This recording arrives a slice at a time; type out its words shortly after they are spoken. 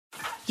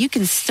you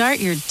can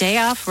start your day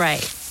off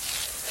right.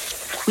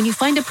 When you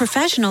find a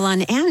professional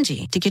on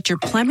Angie to get your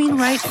plumbing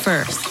right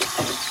first.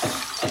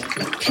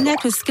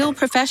 Connect with skilled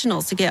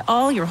professionals to get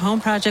all your home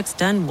projects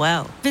done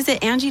well.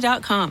 Visit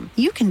Angie.com.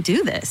 You can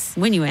do this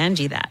when you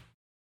Angie that.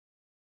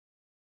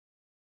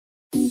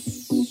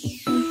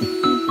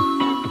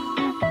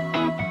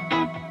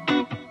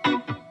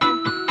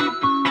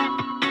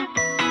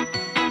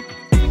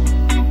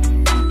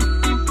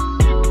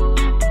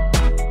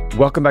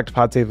 Welcome back to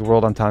Pod Save the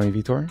World. I'm Tommy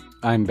Vitor.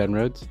 I'm Ben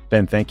Rhodes.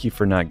 Ben, thank you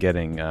for not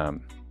getting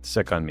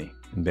sick on me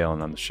and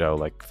bailing on the show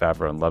like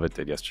Favreau and Lovett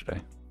did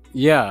yesterday.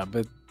 Yeah,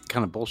 but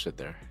kind of bullshit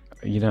there.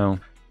 You know,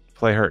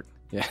 play hurt.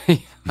 Yeah,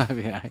 I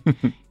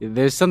mean,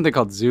 there's something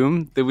called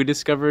Zoom that we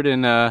discovered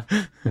in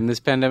this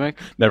pandemic.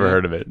 Never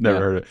heard of it.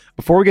 Heard of it.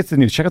 Before we get to the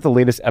news, check out the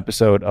latest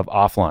episode of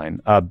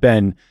Offline.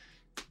 Ben,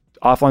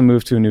 Offline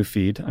moved to a new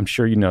feed. I'm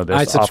sure you know this.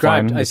 I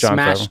subscribed. Offline I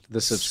smashed the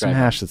subscribe.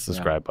 Smash the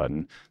subscribe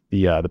button.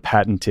 The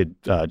patented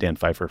Dan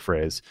Pfeiffer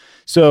phrase.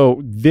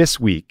 So this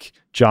week,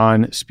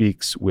 John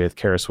speaks with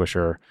Kara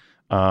Swisher,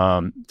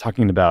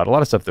 talking about a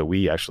lot of stuff that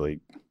we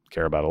actually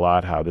care about a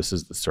lot. How this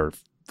is the sort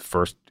of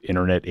first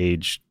internet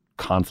age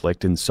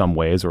conflict in some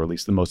ways, or at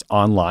least the most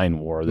online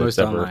war that's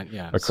ever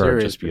occurred.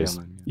 Serious, just because,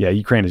 online,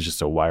 Ukraine is just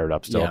so wired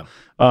up still.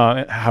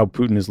 Yeah. How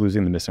Putin is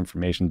losing the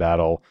misinformation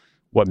battle.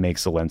 What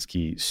makes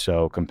Zelensky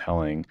so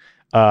compelling?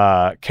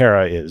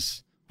 Kara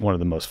is one of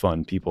the most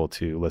fun people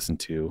to listen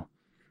to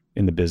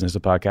in the business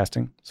of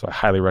podcasting. So I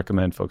highly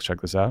recommend folks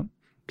check this out.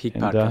 Peak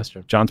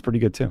podcaster. John's pretty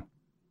good too.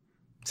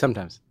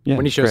 Sometimes. Yeah,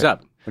 when he shows great.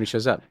 up. When he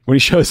shows up. When he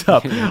shows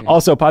up.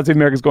 Also, Pod Save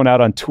America is going out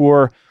on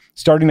tour.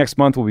 Starting next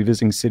month, we'll be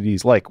visiting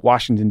cities like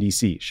Washington,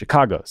 D.C.,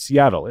 Chicago,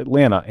 Seattle,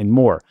 Atlanta, and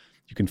more.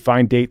 You can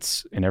find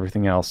dates and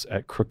everything else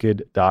at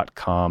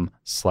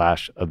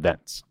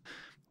crooked.com/events.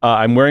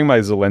 I'm wearing my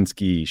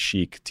Zelensky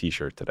chic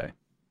t-shirt today.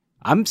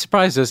 I'm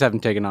surprised those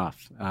haven't taken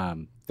off.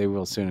 They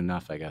will soon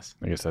enough, I guess.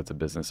 I guess that's a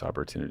business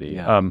opportunity.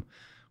 Yeah.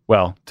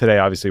 Well, today,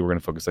 obviously, we're going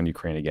to focus on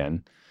Ukraine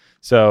again.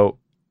 So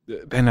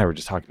Ben and I were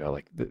just talking about,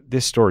 like,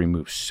 this story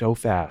moves so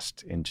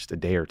fast in just a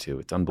day or two.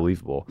 It's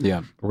unbelievable.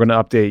 Yeah. We're going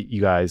to update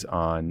you guys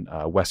on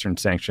Western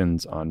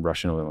sanctions on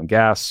Russian oil and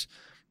gas,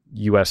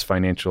 U.S.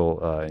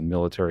 financial and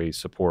military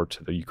support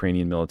to the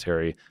Ukrainian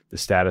military, the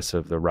status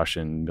of the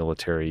Russian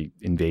military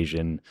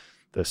invasion,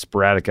 the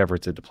sporadic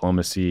efforts at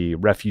diplomacy,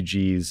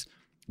 refugees.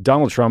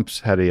 Donald Trump's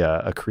had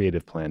a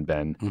creative plan,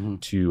 Ben,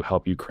 to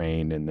help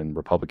Ukraine, and then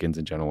Republicans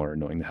in general are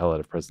annoying the hell out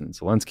of President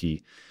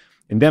Zelensky.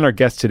 And then our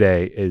guest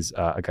today is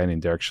a guy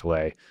named Derek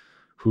Chalet,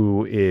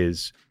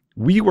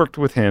 we worked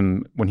with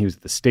him when he was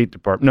at the State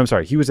Department. No, I'm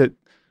sorry. He was at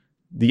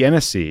the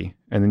NSC,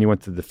 and then he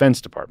went to the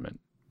Defense Department.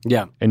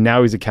 Yeah. And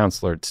now he's a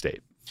counselor at State.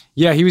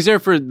 Yeah, he was there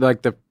for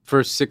like the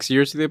first 6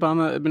 years of the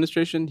Obama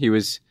administration. He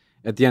was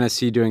at the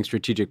NSC doing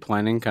strategic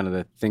planning, kind of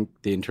the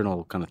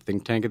internal kind of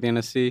think tank at the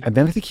NSC. And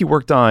then I think he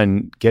worked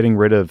on getting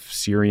rid of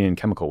Syrian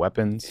chemical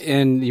weapons.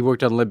 And he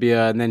worked on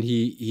Libya, and then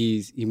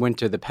he went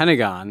to the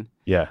Pentagon.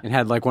 Yeah. And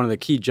had like one of the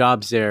key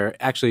jobs there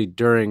actually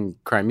during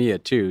Crimea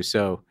too.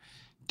 So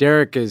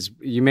Derek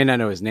you may not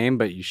know his name,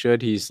 but you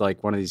should. He's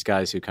like one of these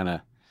guys who kind of,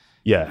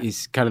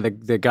 he's kind of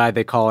the guy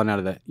they call in out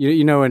of the,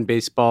 you know, in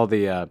baseball,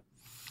 the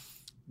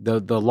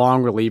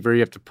long reliever, you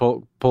have to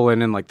pull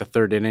in like the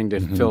third inning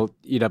to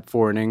eat up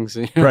 4 innings.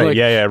 You know, right, like,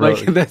 yeah.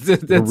 Like, that's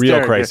the real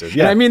Derek. crisis.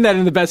 Yeah. And I mean that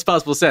in the best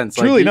possible sense.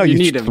 Truly, like, you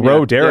need him.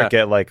 throw Derek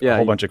at like a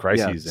whole bunch of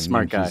crises. And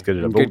smart guy. He's good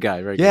at it. Good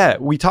guy. Very good yeah, guy.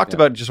 we talked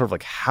about just sort of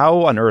like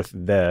how on earth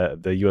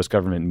the U.S.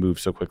 government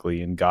moved so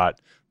quickly and got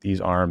these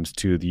arms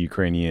to the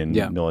Ukrainian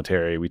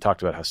military. We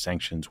talked about how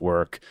sanctions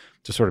work,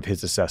 to sort of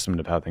his assessment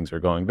of how things are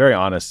going. Very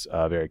honest,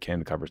 very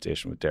candid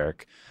conversation with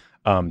Derek.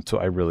 So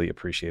I really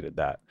appreciated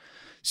that.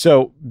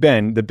 So,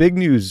 Ben, the big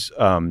news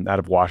out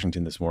of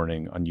Washington this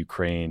morning on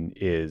Ukraine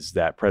is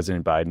that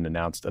President Biden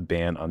announced a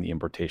ban on the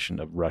importation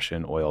of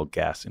Russian oil,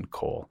 gas, and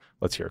coal.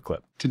 Let's hear a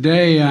clip.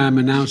 Today, I'm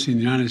announcing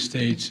the United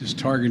States is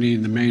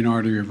targeting the main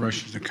artery of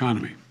Russia's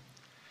economy.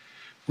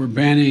 We're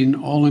banning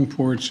all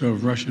imports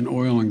of Russian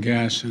oil and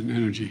gas and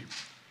energy.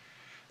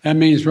 That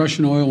means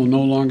Russian oil will no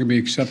longer be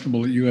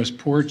acceptable at U.S.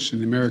 ports,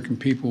 and the American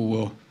people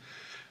will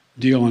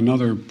deal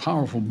another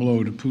powerful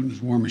blow to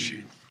Putin's war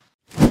machine.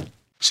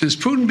 Since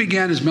Putin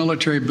began his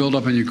military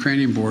buildup on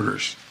Ukrainian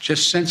borders,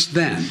 just since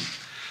then,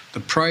 the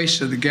price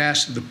of the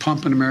gas at the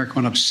pump in America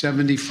went up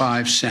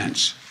 75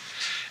 cents.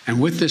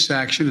 And with this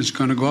action, it's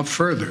going to go up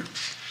further.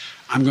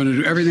 I'm going to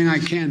do everything I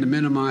can to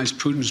minimize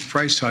Putin's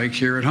price hike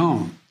here at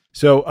home.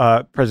 So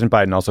President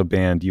Biden also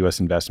banned U.S.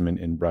 investment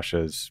in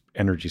Russia's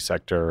energy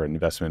sector and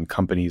investment in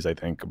companies, I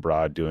think,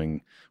 abroad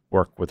doing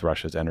work with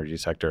Russia's energy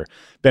sector.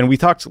 Ben, we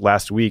talked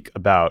last week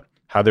about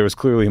how there was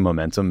clearly a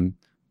momentum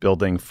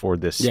building for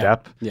this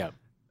step. Yeah.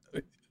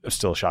 I'm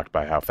still shocked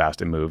by how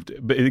fast it moved.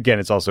 But again,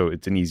 it's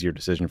an easier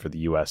decision for the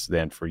U.S.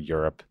 than for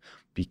Europe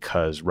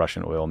because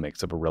Russian oil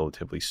makes up a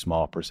relatively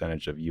small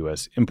percentage of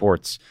U.S.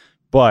 imports.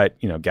 But,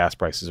 gas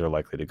prices are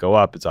likely to go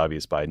up. It's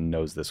obvious Biden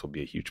knows this will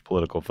be a huge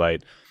political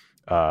fight.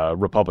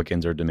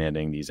 Republicans are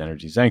demanding these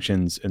energy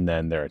sanctions, and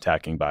then they're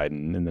attacking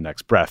Biden in the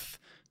next breath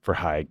for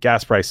high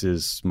gas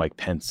prices. Mike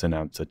Pence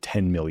announced a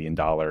 $10 million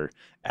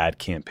ad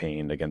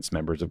campaign against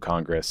members of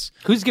Congress.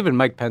 Who's giving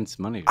Mike Pence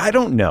money? I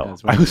don't know.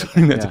 I was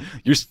wondering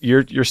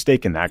you're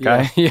staking that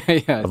guy.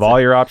 Yeah. Of all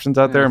your options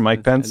out there,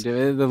 Mike Pence.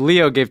 The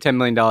Leo gave $10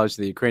 million to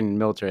the Ukrainian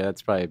military.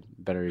 That's probably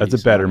better. That's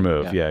a better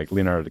move. Yeah,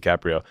 Leonardo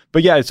DiCaprio.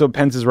 But so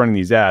Pence is running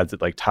these ads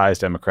that like ties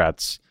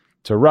Democrats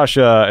to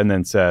Russia and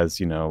then says,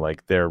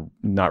 like they're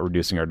not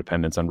reducing our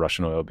dependence on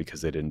Russian oil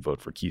because they didn't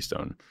vote for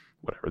Keystone,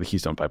 whatever, the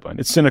Keystone pipeline.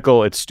 It's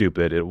cynical. It's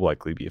stupid. It will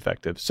likely be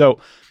effective. So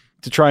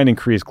to try and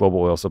increase global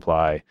oil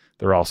supply,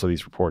 there are also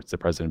these reports that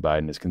President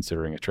Biden is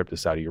considering a trip to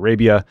Saudi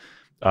Arabia.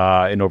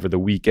 And over the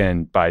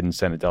weekend, Biden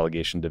sent a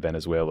delegation to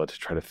Venezuela to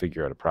try to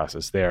figure out a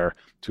process there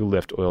to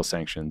lift oil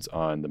sanctions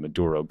on the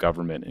Maduro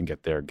government and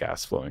get their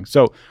gas flowing.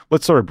 So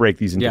let's sort of break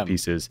these into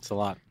pieces. It's a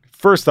lot.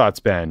 First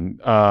thoughts, Ben,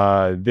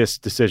 this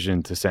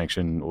decision to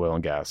sanction oil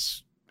and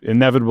gas,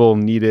 inevitable,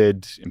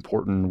 needed,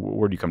 important,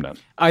 where do you come down?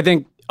 I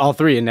think all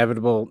three,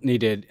 inevitable,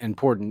 needed,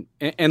 important.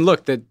 And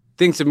look, that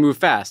things have moved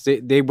fast.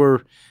 They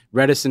were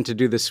reticent to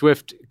do the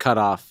SWIFT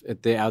cutoff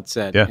at the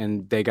outset,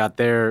 and they got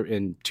there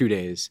in 2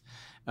 days.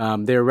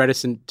 They were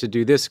reticent to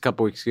do this a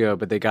couple weeks ago,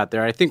 but they got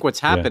there. I think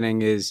what's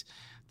happening is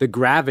the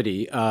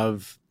gravity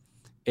of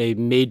a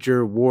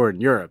major war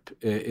in Europe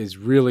is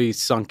really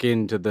sunk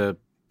into the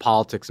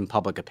politics and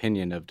public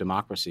opinion of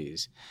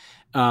democracies.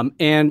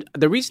 And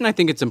the reason I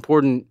think it's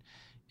important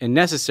and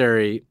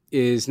necessary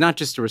is not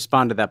just to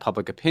respond to that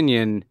public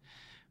opinion,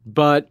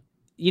 but,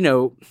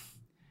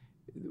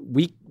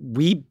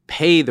 we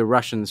pay the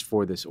Russians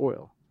for this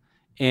oil.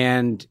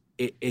 And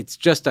it's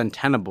just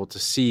untenable to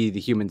see the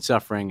human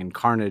suffering and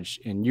carnage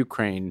in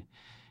Ukraine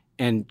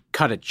and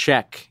cut a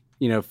check,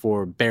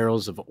 for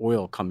barrels of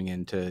oil coming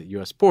into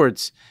U.S.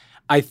 ports.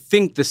 I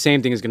think the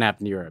same thing is going to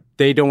happen to Europe.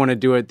 They don't want to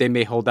do it. They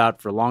may hold out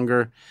for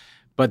longer,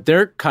 but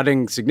they're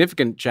cutting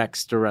significant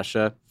checks to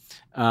Russia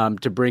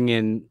to bring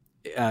in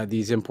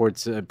these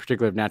imports,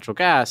 particularly of natural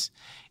gas.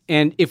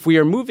 And if we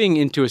are moving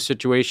into a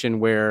situation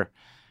where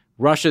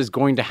Russia is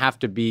going to have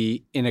to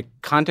be, in a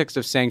context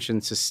of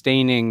sanctions,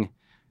 sustaining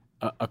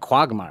a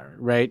quagmire,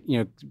 right?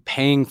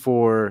 Paying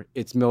for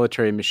its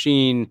military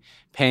machine,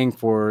 paying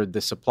for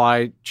the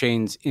supply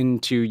chains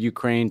into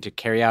Ukraine to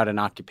carry out an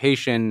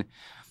occupation.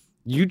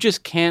 You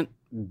just can't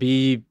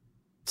be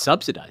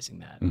subsidizing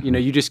that. Mm-hmm.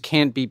 You just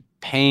can't be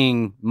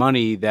paying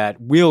money that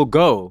will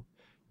go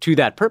to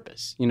that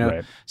purpose.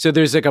 Right. So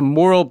there's like a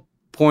moral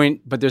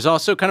point, but there's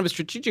also kind of a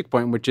strategic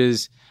point, which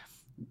is,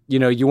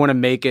 you want to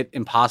make it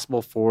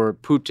impossible for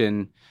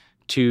Putin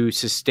to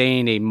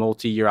sustain a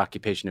multi-year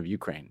occupation of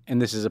Ukraine.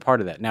 And this is a part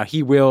of that. Now,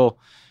 he will,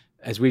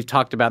 as we've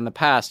talked about in the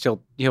past,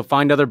 he'll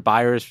find other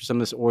buyers for some of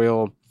this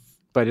oil,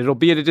 but it'll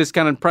be at a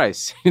discounted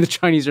price. The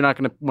Chinese are not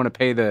going to want to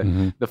pay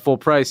the full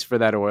price for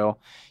that oil.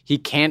 He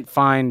can't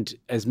find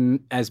as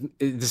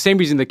the same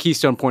reason the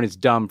Keystone point is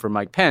dumb for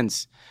Mike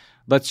Pence.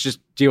 Let's just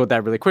deal with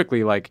that really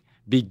quickly. Like,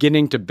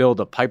 beginning to build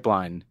a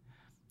pipeline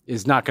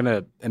is not going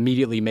to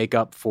immediately make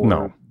up for...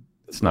 No.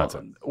 It's not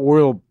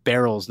oil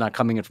barrels not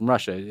coming in from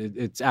Russia.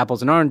 It's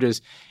apples and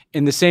oranges.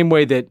 In the same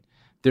way that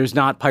there's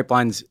not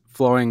pipelines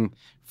flowing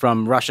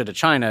from Russia to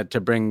China to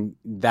bring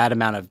that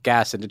amount of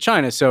gas into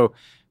China. So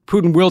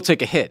Putin will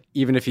take a hit,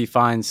 even if he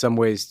finds some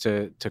ways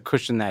to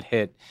cushion that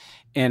hit.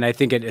 And I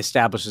think it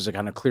establishes a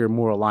kind of clear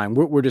moral line.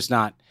 We're just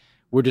not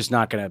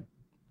going to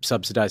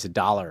subsidize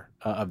 $1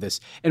 of this.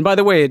 And by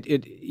the way,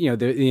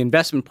 the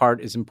investment part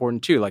is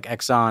important too. Like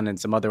Exxon and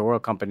some other oil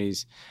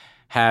companies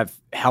have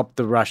helped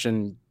the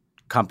Russian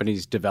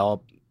companies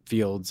develop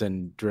fields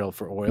and drill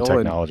for oil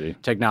and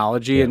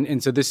technology. Yeah.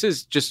 And so this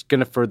is just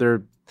going to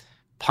further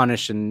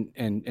punish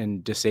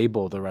and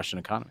disable the Russian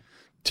economy.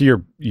 To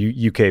your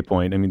UK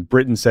point, I mean,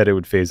 Britain said it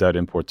would phase out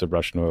imports of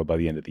Russian oil by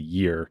the end of the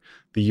year.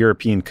 The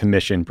European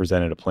Commission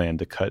presented a plan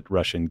to cut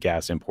Russian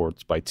gas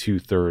imports by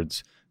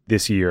 2/3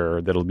 this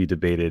year. That'll be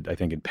debated, I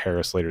think, in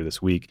Paris later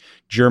this week.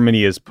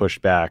 Germany has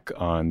pushed back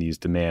on these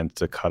demands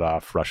to cut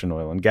off Russian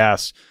oil and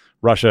gas.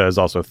 Russia is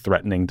also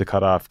threatening to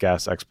cut off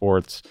gas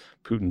exports.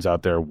 Putin's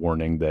out there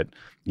warning that,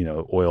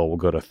 oil will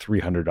go to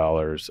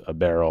 $300 a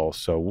barrel.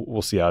 So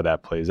we'll see how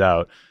that plays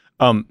out.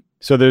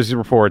 So there's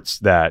reports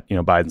that,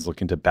 Biden's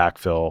looking to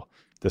backfill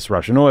this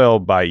Russian oil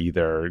by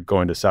either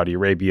going to Saudi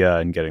Arabia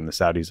and getting the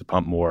Saudis to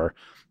pump more.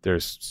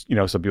 There's,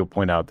 some people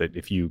point out that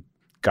if you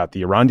got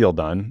the Iran deal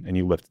done and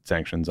you lifted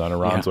sanctions on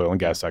Iran's oil and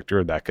gas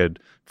sector, that could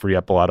free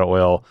up a lot of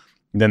oil.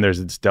 And then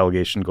there's this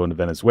delegation going to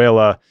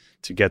Venezuela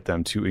to get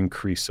them to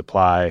increase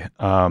supply.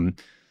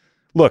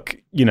 Look,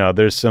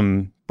 there's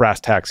some brass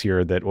tacks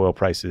here that oil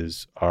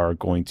prices are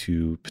going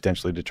to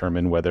potentially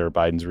determine whether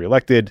Biden's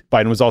reelected.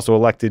 Biden was also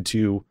elected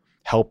to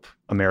help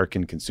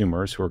American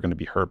consumers who are going to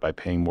be hurt by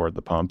paying more at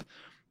the pump.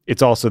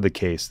 It's also the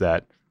case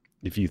that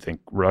if you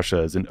think Russia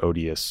is an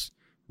odious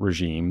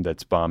regime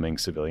that's bombing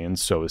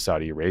civilians, so is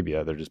Saudi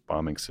Arabia. They're just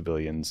bombing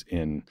civilians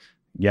in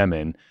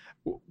Yemen.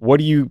 What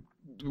do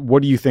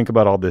you think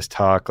about all this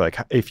talk? Like,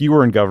 if you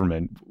were in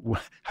government,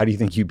 how do you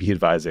think you'd be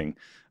advising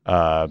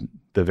the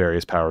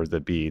various powers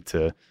that be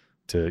to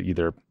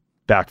either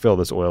backfill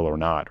this oil or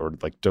not, or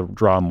like to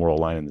draw a moral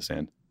line in the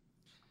sand?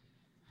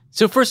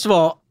 So first of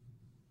all,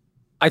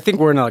 I think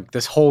we're in like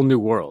this whole new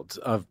world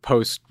of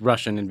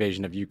post-Russian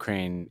invasion of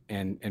Ukraine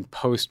and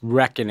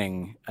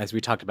post-reckoning, as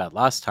we talked about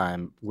last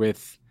time,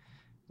 with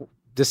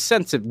the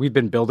sense that we've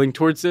been building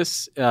towards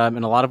this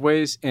in a lot of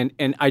ways.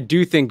 And I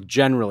do think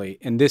generally,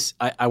 and this,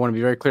 I want to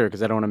be very clear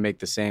because I don't want to make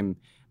the same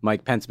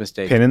Mike Pence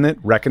mistake. Pin in it,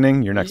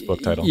 Reckoning, your next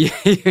book title.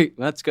 Yeah,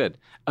 that's good.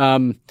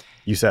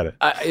 You said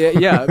it.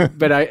 Yeah,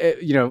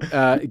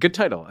 but good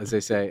title, as they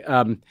say.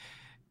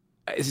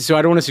 So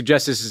I don't want to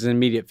suggest this is an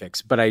immediate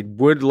fix, but I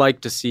would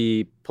like to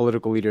see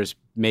political leaders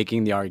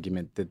making the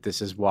argument that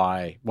this is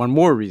why, one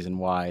more reason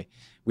why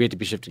we had to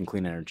be shifting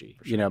clean energy.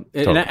 Sure.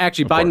 Totally. And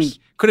actually Biden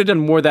could have done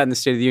more of that in the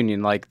State of the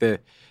Union. Like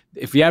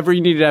if you ever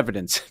needed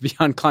evidence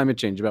beyond climate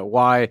change about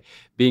why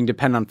being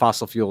dependent on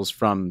fossil fuels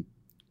from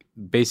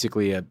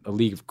basically a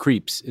league of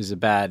creeps is a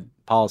bad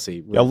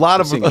policy. A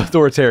lot of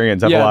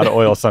authoritarians have a lot of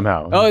oil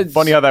somehow. It's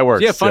funny how that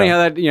works. Yeah,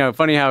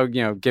 funny how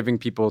giving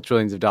people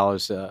trillions of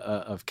dollars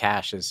of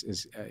cash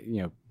is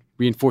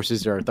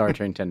reinforces their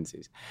authoritarian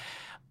tendencies.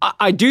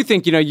 I do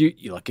think you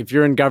look, if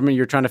you're in government,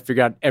 you're trying to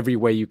figure out every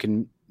way you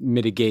can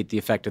mitigate the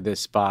effect of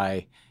this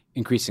by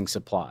increasing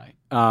supply.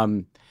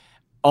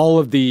 All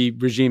of the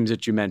regimes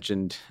that you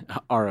mentioned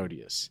are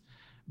odious.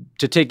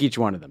 To take each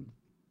one of them,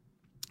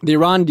 the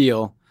Iran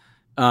deal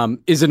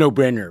is a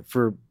no-brainer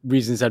for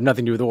reasons that have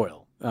nothing to do with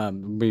oil.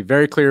 Be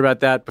very clear about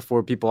that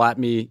before people at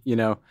me,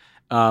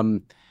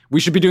 we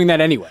should be doing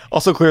that anyway.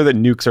 Also clear that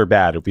nukes are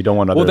bad if we don't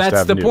want others to have nukes.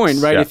 Well, that's the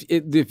point, right?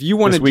 Yeah. If you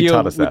want to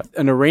deal with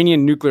an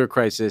Iranian nuclear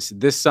crisis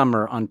this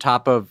summer on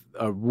top of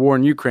a war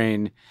in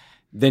Ukraine,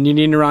 then you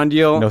need an Iran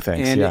deal. No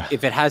thanks, and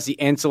if it has the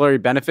ancillary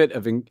benefit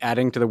of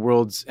adding to the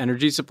world's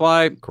energy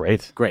supply,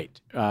 great.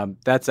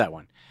 That's that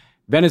one.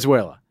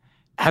 Venezuela.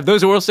 Have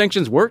those oil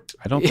sanctions worked?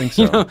 I don't think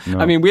so. No.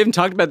 I mean, we haven't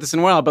talked about this in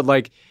a while,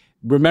 but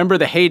remember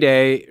the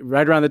heyday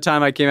right around the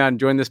time I came out and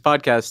joined this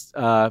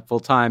podcast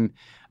full time,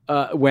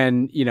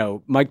 when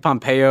Mike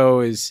Pompeo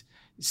is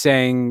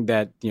saying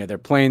that their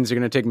planes are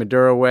going to take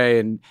Maduro away,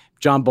 and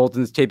John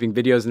Bolton's taping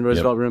videos in the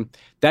Roosevelt Room.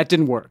 That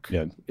didn't work.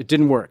 Yeah. It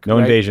didn't work. No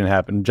invasion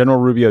happened. General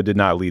Rubio did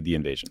not lead the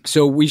invasion.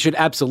 So we should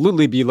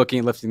absolutely be looking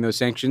at lifting those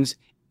sanctions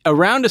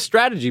around a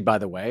strategy, by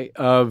the way,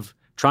 of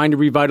trying to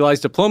revitalize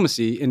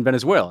diplomacy in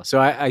Venezuela.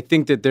 So I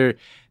think that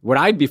what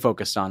I'd be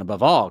focused on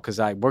above all, because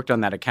I worked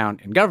on that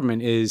account in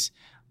government, is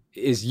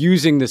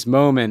using this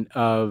moment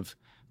of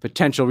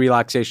potential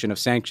relaxation of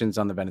sanctions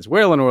on the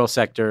Venezuelan oil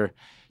sector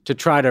to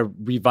try to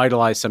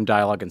revitalize some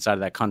dialogue inside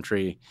of that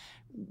country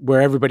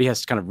where everybody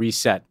has to kind of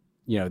reset,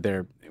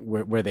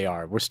 where they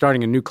are. We're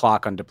starting a new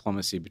clock on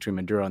diplomacy between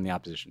Maduro and the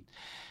opposition.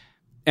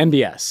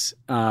 MBS.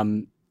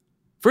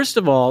 First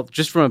of all,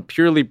 just from a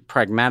purely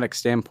pragmatic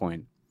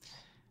standpoint,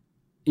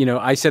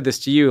 I said this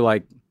to you,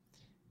 I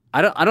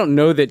don't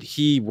know that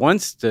he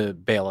wants to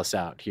bail us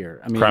out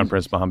here. I mean, Crown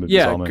Prince Mohammed bin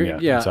Salman,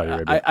 Saudi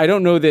Arabia. I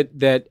don't know that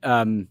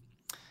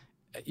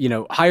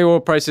higher oil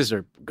prices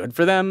are good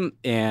for them,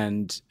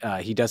 and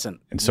he doesn't.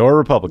 And so are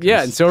Republicans.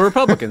 Yeah, and so are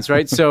Republicans,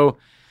 right? So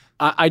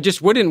I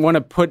just wouldn't want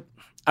to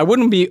I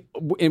wouldn't be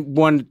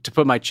one to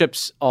put my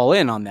chips all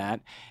in on that.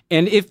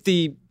 And if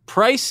the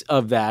price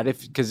of that,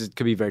 because it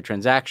could be very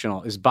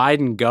transactional, is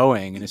Biden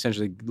going and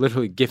essentially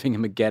literally giving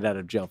him a get out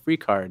of jail free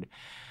card,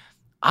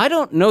 I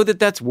don't know that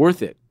that's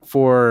worth it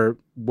for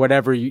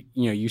whatever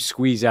you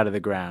squeeze out of the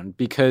ground,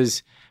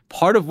 because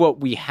part of what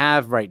we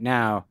have right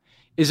now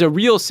is a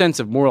real sense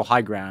of moral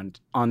high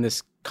ground on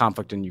this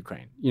conflict in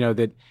Ukraine.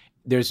 That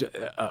there's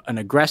an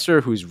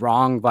aggressor who's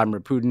wrong, Vladimir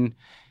Putin.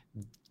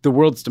 The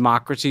world's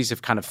democracies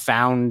have kind of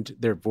found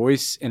their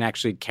voice in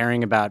actually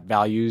caring about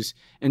values.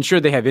 And sure,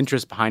 they have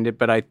interest behind it,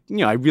 but I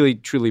really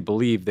truly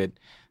believe that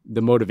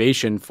the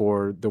motivation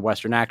for the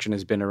Western action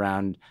has been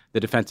around the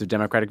defense of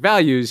democratic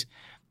values.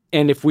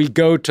 And if we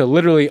go to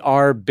literally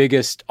our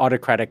biggest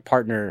autocratic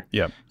partner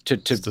to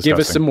give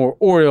us some more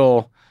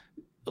oil,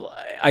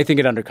 I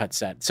think it undercuts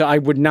that. So I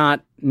would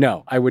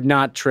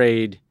not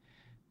trade.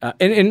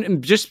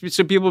 And just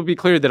so people be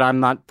clear that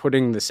I'm not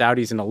putting the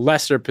Saudis in a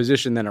lesser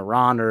position than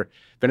Iran or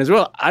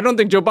Venezuela. I don't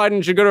think Joe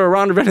Biden should go to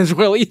Iran or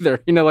Venezuela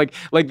either.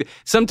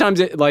 Sometimes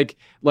the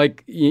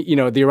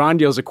Iran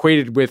deal is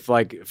equated with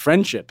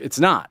friendship. It's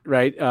not,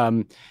 right?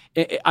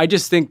 I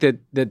just think that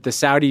the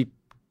Saudi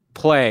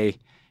play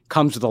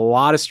comes with a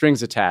lot of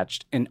strings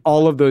attached, and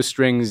all of those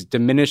strings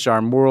diminish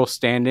our moral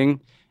standing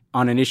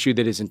on an issue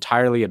that is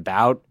entirely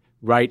about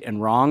right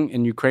and wrong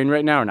in Ukraine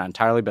right now, or not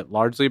entirely, but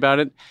largely about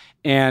it.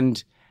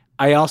 And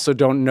I also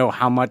don't know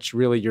how much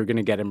really you're going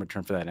to get in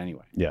return for that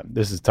anyway. Yeah,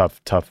 this is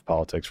tough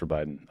politics for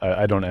Biden.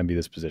 I don't envy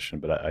this position,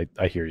 but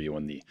I hear you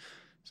on the,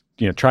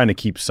 trying to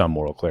keep some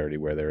moral clarity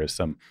where there is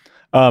some.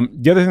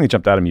 The other thing that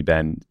jumped out at me,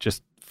 Ben,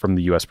 just from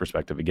the U.S.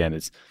 perspective again,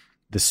 is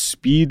the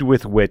speed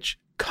with which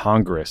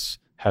Congress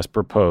has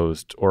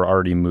proposed or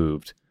already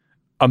moved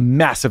a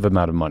massive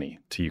amount of money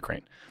to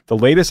Ukraine. The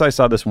latest I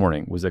saw this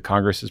morning was that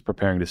Congress is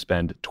preparing to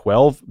spend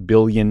 $12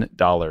 billion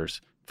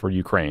for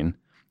Ukraine,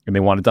 and they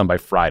want it done by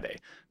Friday.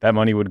 That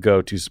money would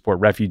go to support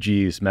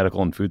refugees,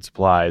 medical and food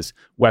supplies,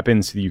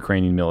 weapons to the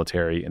Ukrainian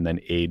military, and then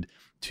aid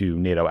to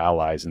NATO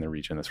allies in the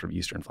region, the sort of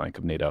eastern flank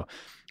of NATO.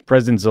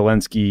 President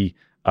Zelensky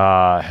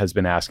has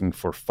been asking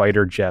for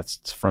fighter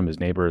jets from his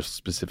neighbors,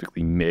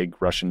 specifically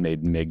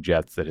Russian-made MiG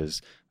jets that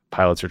his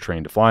pilots are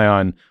trained to fly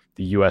on.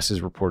 The U.S.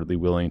 is reportedly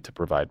willing to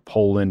provide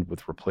Poland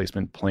with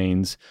replacement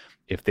planes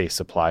if they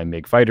supply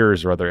MiG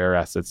fighters or other air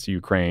assets to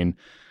Ukraine.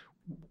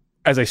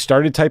 As I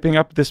started typing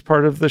up this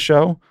part of the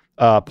show,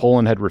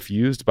 Poland had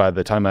refused. By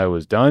the time I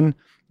was done,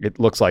 it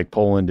looks like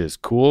Poland is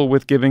cool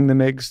with giving the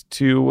MiGs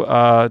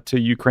to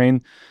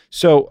Ukraine.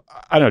 So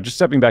I don't know, just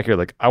stepping back here,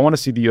 like I want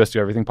to see the U.S. do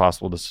everything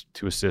possible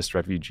to assist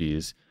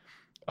refugees.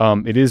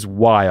 It is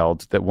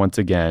wild that once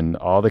again,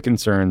 all the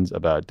concerns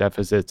about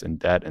deficits and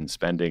debt and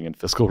spending and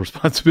fiscal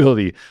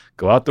responsibility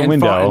go out the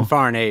window. And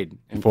foreign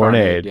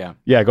aid.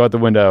 Yeah, go out the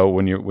window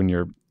when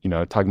you're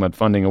talking about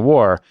funding a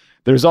war.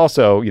 There's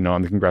also,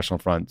 on the congressional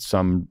front,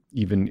 some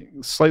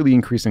even slightly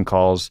increasing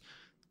calls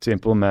to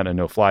implement a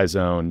no-fly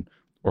zone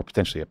or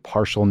potentially a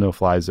partial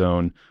no-fly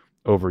zone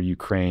over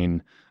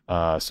Ukraine.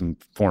 Some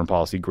foreign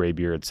policy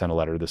graybeards sent a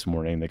letter this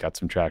morning that got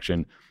some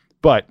traction.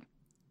 But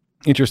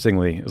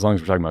interestingly, as long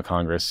as we're talking about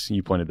Congress,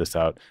 you pointed this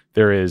out,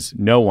 there is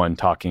no one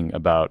talking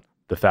about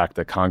the fact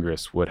that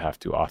Congress would have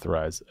to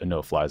authorize a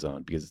no-fly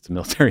zone because it's a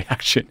military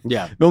action.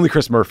 Yeah. Only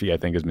Chris Murphy, I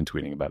think, has been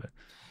tweeting about it.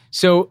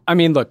 So, I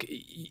mean, look,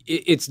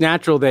 it's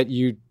natural that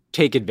you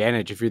take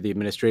advantage, if you're the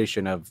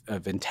administration, of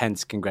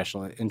intense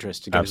congressional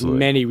interest to get as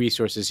many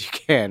resources as you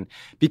can,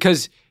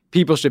 because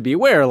people should be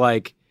aware,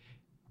 like,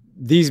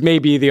 these may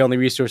be the only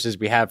resources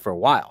we have for a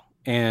while.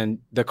 And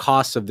the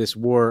costs of this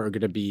war are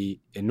going to be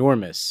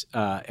enormous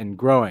and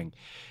growing.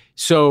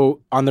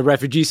 So on the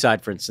refugee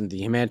side, for instance,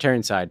 the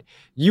humanitarian side,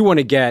 you want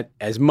to get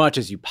as much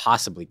as you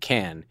possibly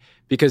can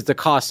because the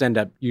costs end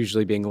up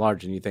usually being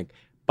larger than you think.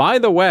 By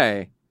the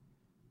way,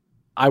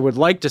 I would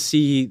like to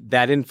see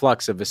that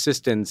influx of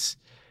assistance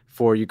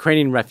for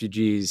Ukrainian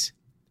refugees,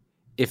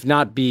 if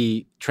not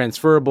be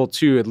transferable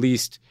to at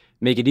least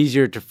make it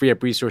easier to free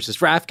up resources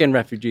for Afghan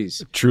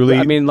refugees. Truly.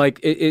 I mean,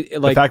 like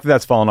the fact that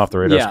that's fallen off the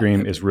radar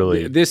screen is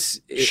really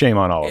shame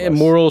on all of us.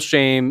 Moral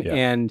shame. Yeah.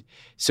 And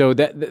so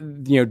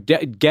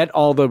that, get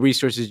all the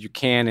resources you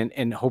can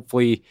and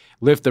hopefully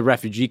lift the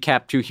refugee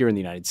cap too here in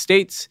the United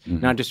States,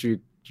 not just for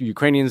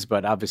Ukrainians,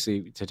 but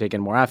obviously to take in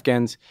more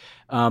Afghans.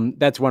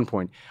 That's one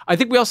point. I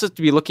think we also have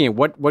to be looking at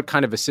what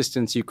kind of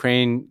assistance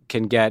Ukraine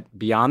can get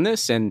beyond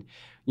this. And,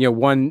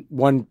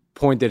 one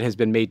point that has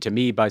been made to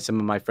me by some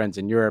of my friends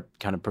in Europe,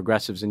 kind of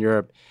progressives in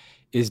Europe,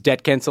 is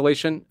debt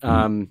cancellation.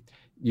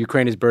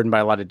 Ukraine is burdened by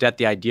a lot of debt.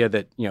 The idea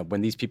that,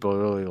 when these people are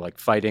really like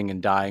fighting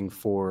and dying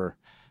for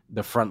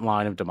the front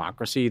line of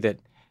democracy, that,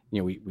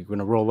 we're going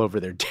to roll over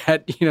their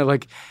debt.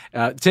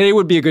 Today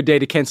would be a good day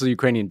to cancel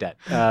Ukrainian debt,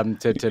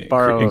 to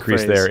borrow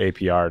increase their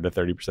APR to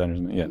 30% or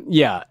something.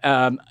 Yeah.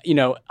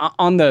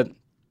 On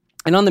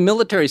the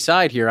military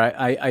side here,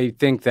 I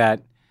think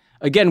that,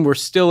 again, we're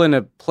still in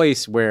a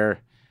place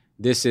where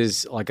this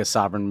is like a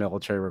sovereign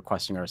military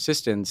requesting our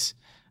assistance.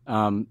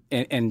 I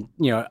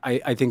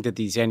think that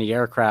these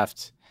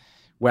anti-aircraft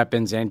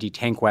weapons,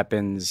 anti-tank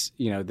weapons,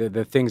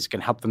 the things that can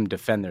help them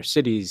defend their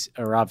cities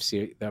are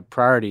obviously a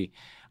priority.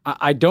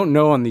 I don't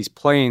know on these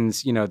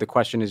planes, the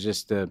question is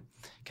just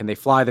can they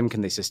fly them?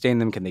 Can they sustain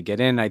them? Can they get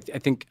in? I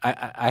think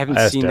I haven't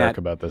seen Derek that.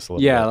 About this a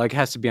little bit. It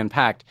has to be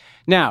unpacked.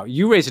 Now,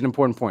 you raise an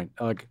important point.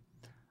 Like,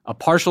 a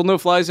partial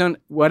no-fly zone,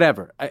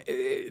 whatever.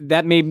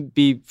 That may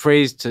be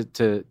phrased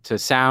to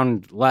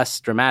sound less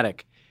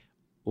dramatic.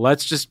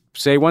 Let's just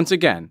say once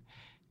again,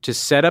 to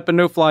set up a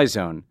no-fly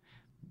zone,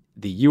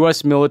 the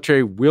U.S.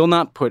 military will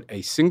not put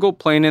a single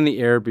plane in the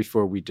air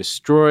before we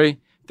destroy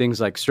things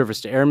like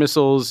surface-to-air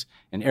missiles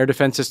and air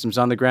defense systems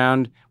on the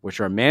ground, which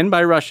are manned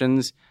by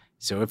Russians.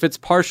 So if it's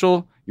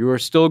partial, you are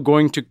still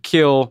going to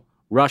kill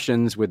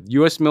Russians with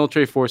U.S.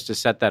 military force to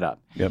set that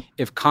up. Yep.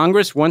 If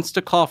Congress wants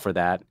to call for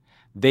that,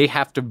 they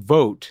have to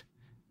vote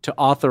to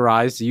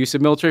authorize the use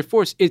of military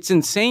force. It's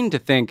insane to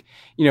think,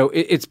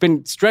 it's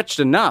been stretched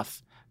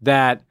enough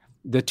that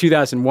the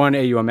 2001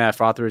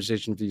 AUMF,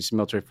 authorization for the use of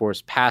military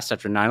force, passed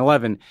after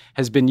 9/11,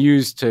 has been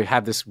used to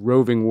have this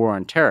roving war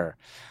on terror.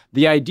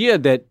 The idea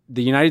that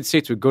the United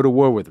States would go to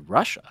war with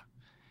Russia,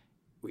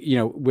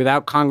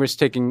 without Congress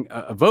taking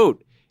a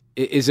vote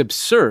is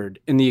absurd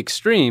in the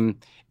extreme.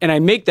 And I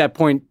make that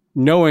point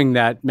knowing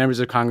that members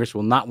of Congress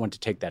will not want to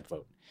take that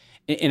vote.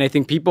 And I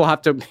think people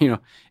have to,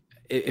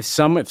 if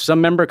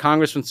some member of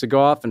Congress wants to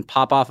go off and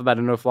pop off about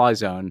a no-fly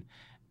zone,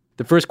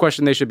 the first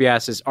question they should be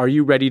asked is, are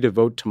you ready to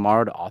vote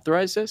tomorrow to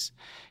authorize this?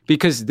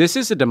 Because this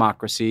is a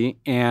democracy,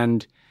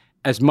 and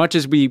as much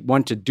as we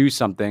want to do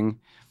something,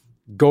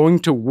 going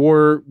to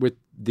war with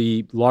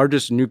the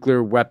largest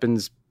nuclear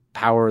weapons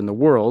power in the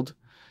world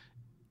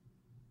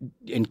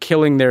and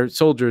killing their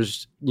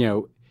soldiers,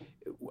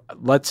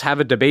 let's have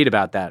a debate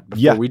about that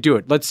before we do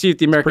it. Let's see if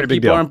the American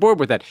people are on board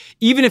with that.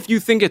 Even if you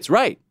think it's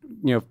right,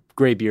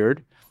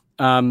 Graybeard,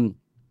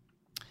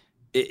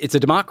 it's a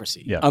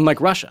democracy, unlike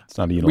Russia. It's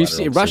not a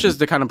unilateral. Russia's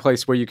the kind of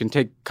place where you can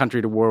take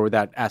country to war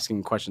without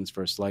asking questions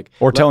first,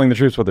 or telling the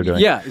troops what they're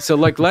doing. Yeah. So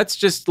let's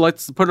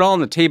put it all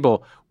on the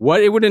table.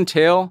 What it would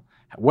entail,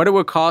 what it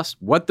would cost,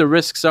 what the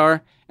risks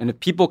are, And if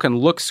people can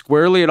look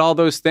squarely at all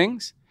those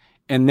things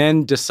and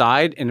then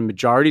decide in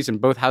majorities in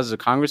both houses of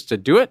Congress to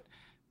do it,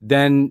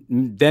 then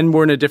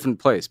we're in a different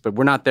place. But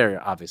we're not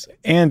there, obviously.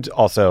 And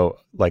also,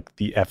 like,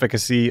 the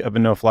efficacy of a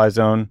no-fly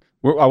zone.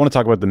 I want to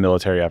talk about the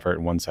military effort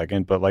in one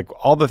second, but like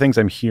all the things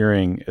I'm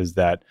hearing is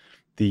that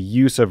the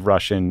use of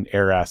Russian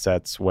air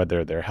assets,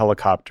 whether they're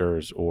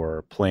helicopters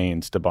or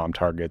planes to bomb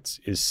targets,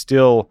 is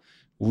still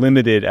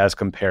limited as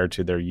compared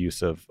to their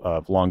use of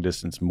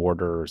long-distance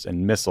mortars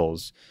and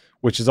missiles,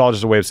 which is all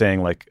just a way of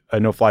saying like a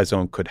no-fly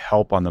zone could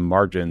help on the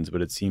margins,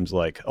 but it seems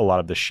like a lot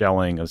of the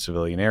shelling of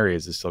civilian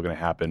areas is still going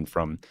to happen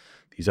from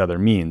these other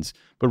means.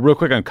 But real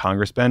quick on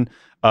Congress, Ben,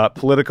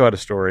 Politico had a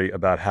story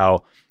about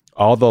how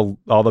all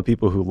the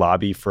people who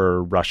lobby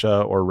for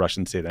Russia or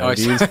Russian state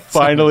entities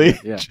finally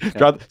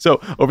dropped.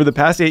 So over the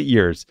past 8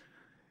 years,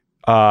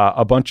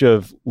 a bunch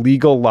of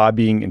legal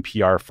lobbying and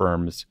PR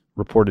firms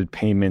reported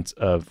payments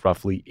of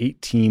roughly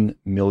 $18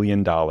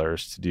 million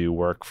to do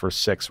work for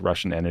 6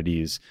 Russian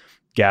entities: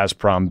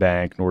 Gazprom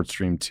Bank, Nord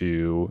Stream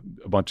 2,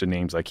 a bunch of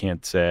names I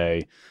can't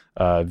say,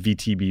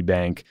 VTB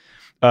Bank,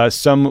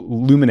 some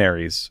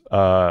luminaries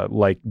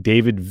like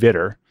David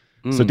Vitter.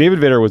 So David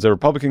Vitter was a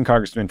Republican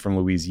congressman from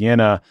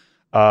Louisiana.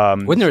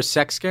 Wasn't there a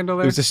sex scandal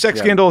there? There was a sex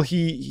scandal.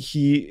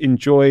 He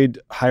enjoyed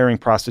hiring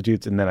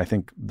prostitutes, and then I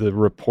think the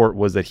report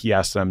was that he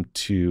asked them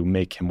to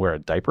make him wear a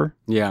diaper.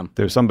 Yeah.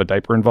 There was some of a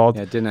diaper involved.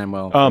 Yeah, it didn't end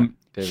well.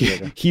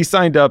 He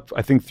signed up,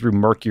 I think, through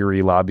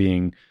Mercury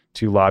lobbying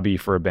to lobby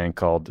for a bank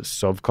called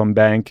Sovcom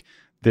Bank.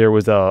 There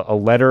was a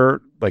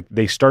letter, like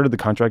they started the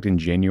contract in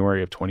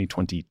January of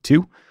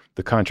 2022.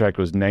 The contract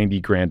was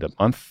 $90,000 a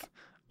month.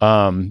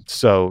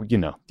 So, you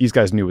know, these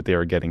guys knew what they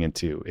were getting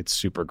into. It's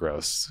super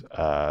gross.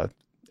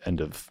 End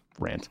of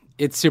rant.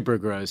 It's super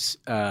gross.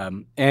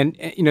 And,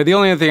 you know, the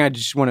only other thing I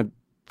just want to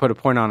put a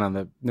point on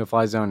the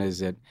no-fly zone is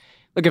that,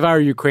 look, if I were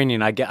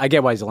Ukrainian, I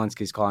get why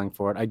Zelensky's calling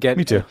for it.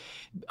 Me too.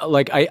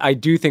 I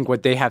do think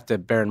what they have to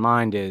bear in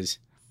mind is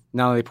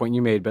not only the point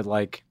you made, but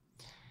like,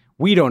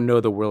 we don't know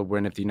the world we're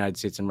in if the United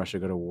States and Russia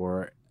go to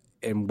war,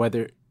 and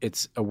whether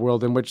it's a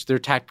world in which there are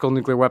tactical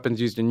nuclear weapons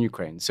used in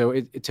Ukraine.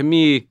 So to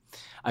me,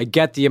 I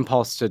get the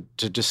impulse to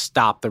just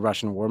stop the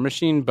Russian war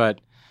machine, but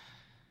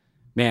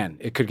man,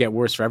 it could get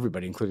worse for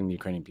everybody, including the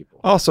Ukrainian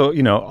people. Also,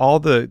 you know, all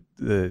the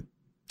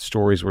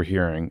stories we're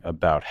hearing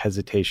about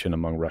hesitation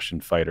among Russian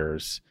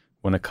fighters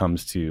when it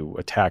comes to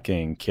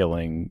attacking,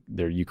 killing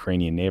their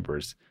Ukrainian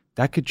neighbors,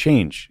 that could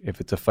change if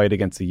it's a fight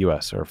against the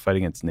U.S. or a fight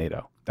against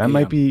NATO. That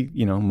might be,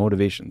 you know,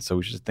 motivation. So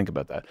we should just think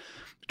about that.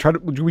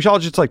 We should all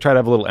just like try to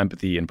have a little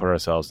empathy and put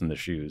ourselves in the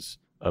shoes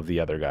of the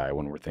other guy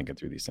when we're thinking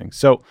through these things.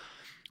 So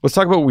let's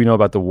talk about what we know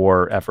about the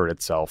war effort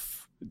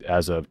itself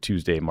as of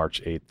Tuesday,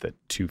 March 8th at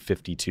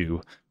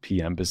 2:52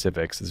 p.m.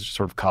 Pacific. So this is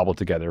sort of cobbled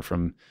together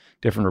from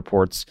different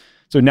reports.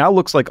 So now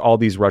looks like all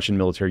these Russian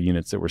military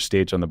units that were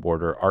staged on the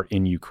border are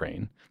in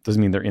Ukraine.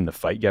 Doesn't mean they're in the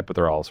fight yet, but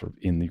they're all sort of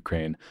in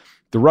Ukraine.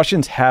 The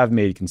Russians have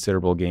made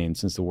considerable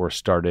gains since the war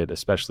started,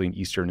 especially in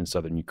eastern and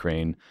southern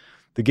Ukraine.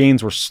 The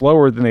gains were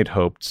slower than they'd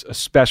hoped,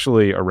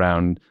 especially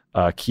around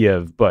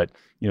Kiev, but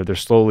you know they're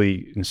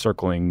slowly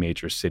encircling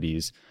major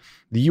cities.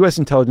 The U.S.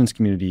 intelligence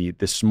community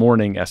this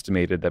morning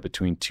estimated that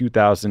between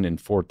 2,000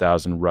 and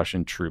 4,000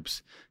 Russian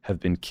troops have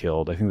been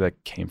killed. I think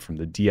that came from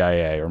the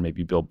DIA or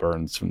maybe Bill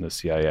Burns from the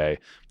CIA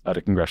at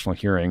a congressional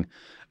hearing.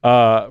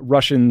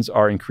 Russians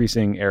are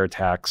increasing air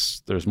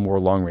attacks. There's more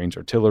long-range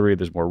artillery.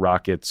 There's more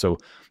rockets. So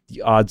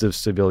the odds of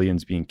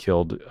civilians being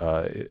killed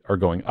are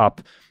going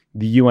up.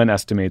 The UN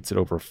estimates that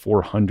over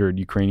 400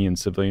 Ukrainian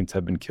civilians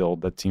have been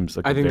killed. That seems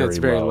like that's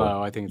very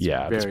low. I think it's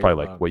that's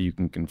probably like what you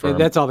can confirm.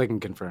 That's all they can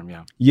confirm,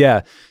 yeah.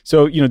 Yeah.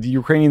 So, you know, the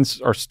Ukrainians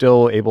are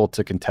still able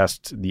to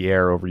contest the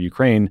air over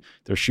Ukraine.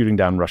 They're shooting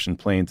down Russian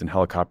planes and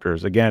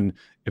helicopters. Again,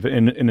 if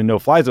in a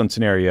no-fly zone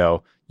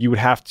scenario, you would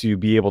have to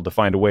be able to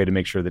find a way to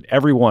make sure that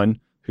everyone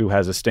who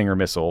has a Stinger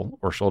missile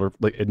or shoulder,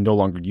 it no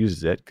longer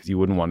uses it because you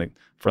wouldn't want a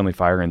friendly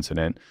fire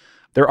incident.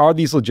 There are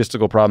these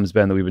logistical problems,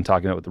 Ben, that we've been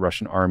talking about with the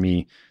Russian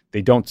army.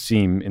 They don't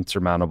seem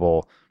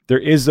insurmountable. There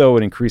is, though,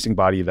 an increasing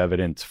body of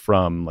evidence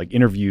from like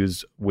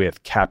interviews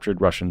with captured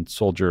Russian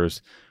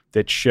soldiers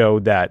that show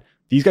that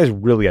these guys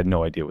really had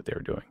no idea what they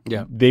were doing.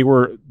 Yeah. They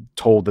were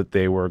told that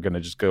they were going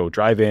to just go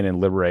drive in and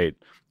liberate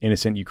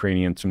innocent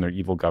Ukrainians from their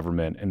evil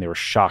government, and they were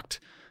shocked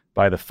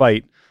by the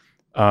fight.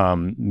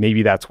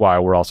 Maybe that's why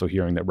we're also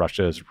hearing that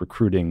Russia is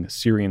recruiting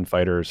Syrian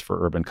fighters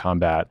for urban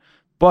combat.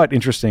 But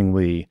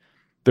interestingly,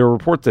 there are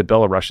reports that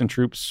Belarusian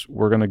troops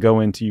were going to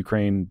go into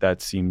Ukraine.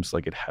 That seems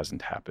like it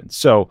hasn't happened.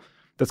 So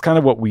that's kind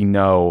of what we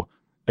know.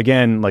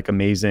 Again, like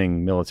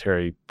amazing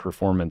military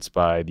performance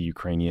by the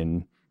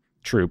Ukrainian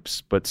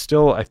troops, but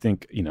still, I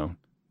think, you know,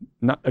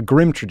 not a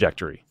grim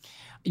trajectory.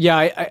 Yeah,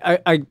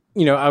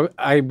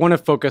 I want to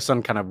focus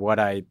on kind of what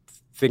I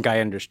think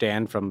I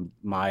understand from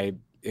my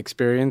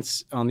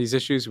experience on these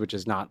issues, which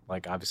is not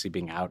like obviously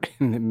being out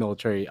in the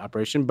military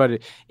operation,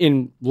 but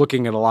in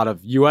looking at a lot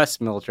of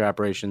U.S. military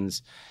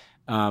operations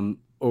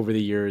over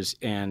the years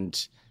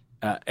and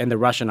the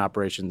Russian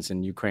operations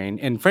in Ukraine.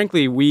 And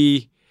frankly,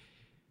 we,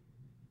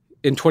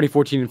 in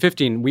 2014 and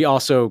 15, we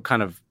also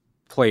kind of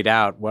played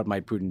out, what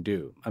might Putin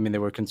do? I mean,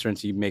 there were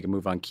concerns he'd make a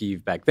move on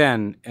Kyiv back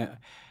then.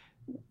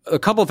 A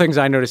couple of things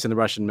I noticed in the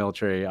Russian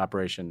military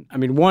operation. I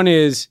mean, one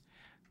is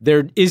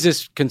there is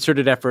this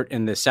concerted effort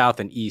in the south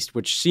and east,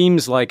 which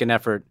seems like an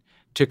effort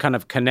to kind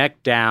of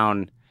connect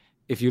down.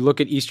 If you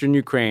look at eastern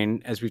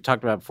Ukraine, as we've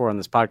talked about before on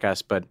this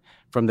podcast, but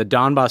from the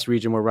Donbas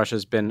region where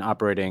Russia's been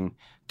operating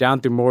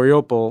down through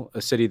Mariupol,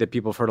 a city that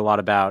people have heard a lot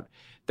about,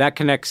 that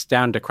connects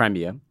down to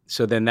Crimea.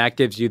 So then that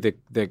gives you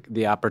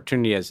the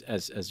opportunity as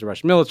the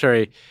Russian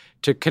military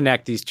to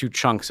connect these two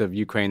chunks of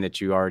Ukraine that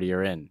you already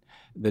are in,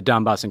 the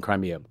Donbas and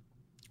Crimea,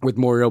 with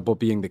Mariupol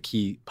being the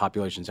key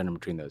population center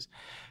between those.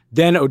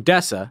 Then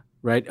Odessa,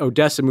 right?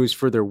 Odessa moves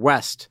further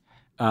west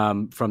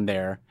from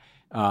there.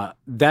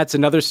 That's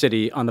another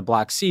city on the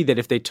Black Sea that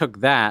if they took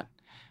that,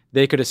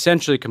 they could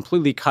essentially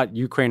completely cut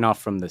Ukraine off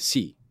from the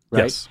sea,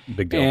 right? Yes,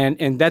 big deal.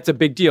 And that's a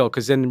big deal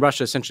because then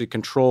Russia essentially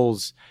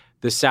controls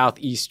the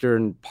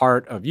southeastern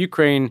part of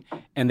Ukraine,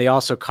 and they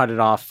also cut it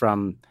off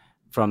from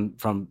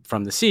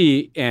the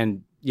sea.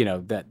 And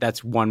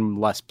that's one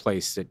less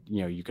place that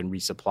you can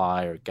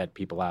resupply or get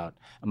people out,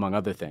 among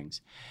other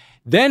things.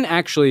 Then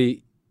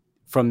actually,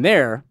 from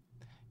there,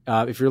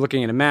 if you're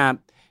looking at a map,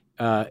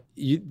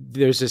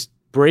 there's this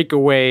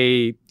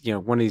breakaway,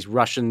 one of these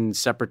Russian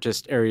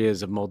separatist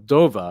areas of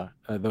Moldova,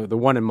 the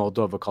one in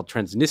Moldova called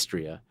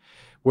Transnistria,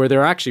 where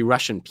there are actually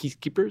Russian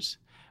peacekeepers.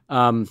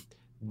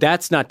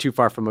 That's not too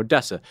far from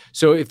Odessa.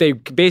 So if they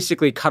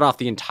basically cut off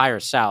the entire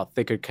south,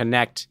 they could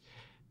connect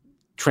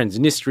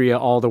Transnistria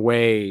all the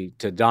way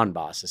to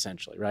Donbas,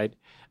 essentially, right?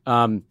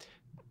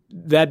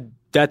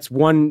 That's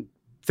one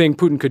thing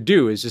Putin could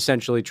do, is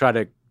essentially try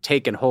to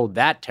take and hold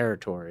that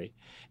territory,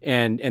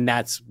 and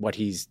that's what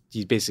he's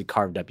basically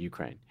carved up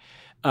Ukraine.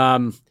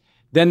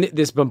 Then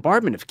this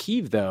bombardment of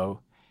Kyiv, though,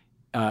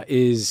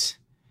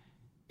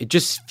 it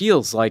just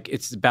feels like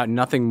it's about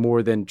nothing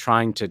more than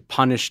trying to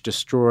punish,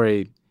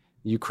 destroy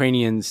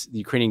Ukrainians, the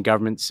Ukrainian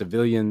government,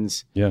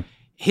 civilians. Yeah.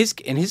 His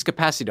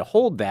capacity to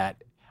hold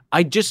that,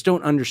 I just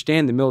don't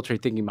understand the military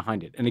thinking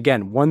behind it. And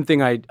again, one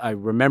thing I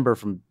remember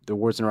from the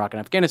wars in Iraq and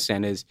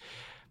Afghanistan is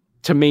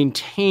to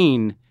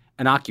maintain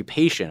an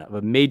occupation of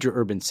a major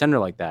urban center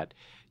like that,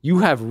 you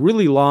have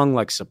really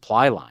long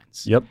supply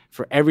lines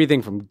for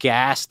everything from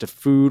gas to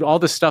food, all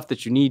the stuff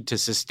that you need to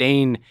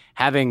sustain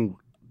having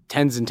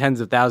tens and tens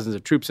of thousands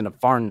of troops in a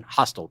foreign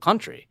hostile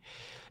country.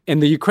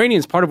 And the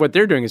Ukrainians, part of what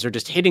they're doing is they're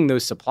just hitting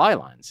those supply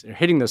lines. They're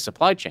hitting those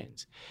supply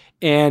chains.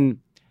 And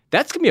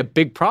that's going to be a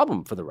big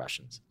problem for the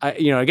Russians.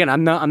 Again,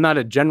 I'm not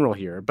a general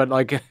here, but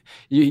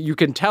you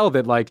can tell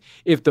that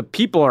if the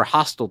people are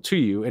hostile to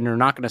you and they're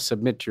not going to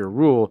submit to your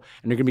rule,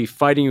 and they're going to be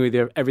fighting you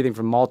with everything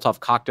from Molotov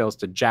cocktails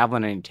to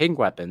javelin and tank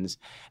weapons,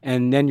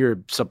 and then your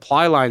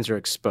supply lines are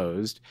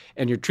exposed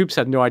and your troops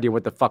have no idea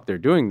what the fuck they're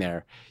doing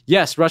there.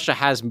 Yes, Russia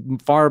has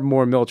far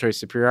more military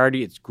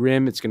superiority. It's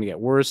grim. It's going to get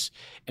worse.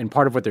 And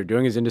part of what they're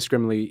doing is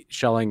indiscriminately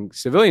shelling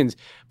civilians.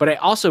 But I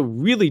also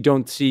really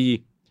don't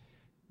see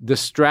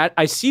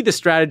I see the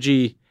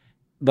strategy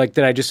that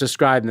I just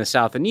described in the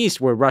south and east,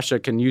 where Russia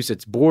can use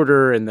its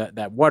border and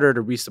that water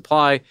to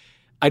resupply.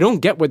 I don't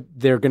get what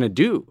they're going to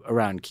do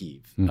around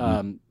Kyiv,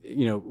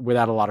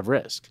 without a lot of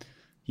risk.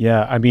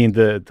 Yeah, I mean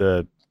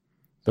the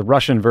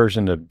Russian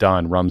version of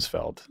Don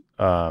Rumsfeld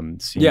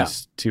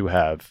seems to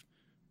have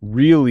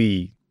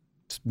really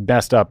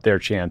messed up their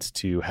chance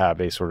to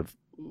have a sort of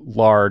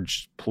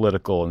large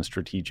political and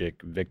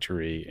strategic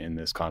victory in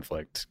this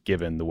conflict,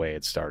 given the way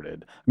it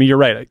started. I mean, you're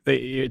right.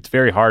 It's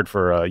very hard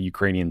for a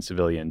Ukrainian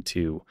civilian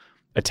to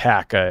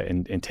attack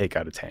and take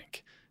out a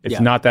tank. It's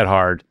not that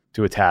hard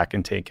to attack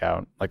and take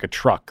out a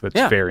truck that's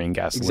ferrying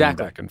gasoline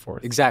back and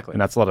forth. Exactly.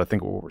 And that's a lot, I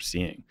think, what we're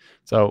seeing.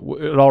 So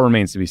it all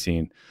remains to be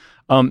seen.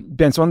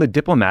 Ben, so on the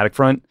diplomatic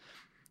front,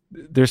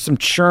 there's some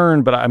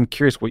churn, but I'm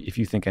curious if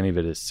you think any of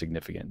it is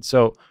significant.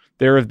 So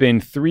there have been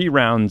 3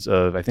 rounds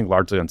of, I think,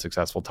 largely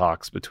unsuccessful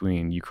talks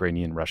between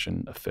Ukrainian and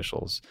Russian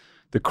officials.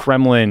 The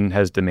Kremlin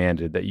has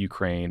demanded that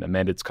Ukraine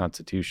amend its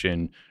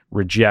constitution,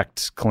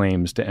 reject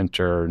claims to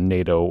enter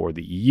NATO or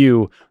the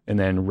EU, and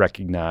then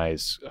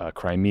recognize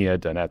Crimea,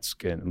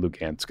 Donetsk, and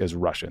Lugansk as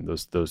Russian,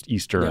 those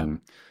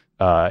eastern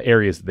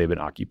areas that they've been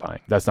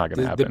occupying. That's not going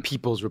to happen. The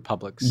People's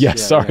Republics.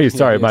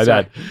 Sorry, my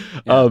bad.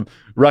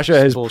 Russia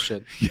has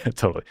bullshit. Yeah,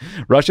 totally.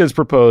 Russia has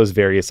proposed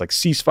various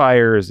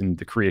ceasefires and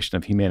the creation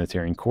of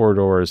humanitarian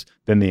corridors.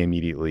 Then they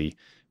immediately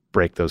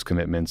break those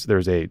commitments.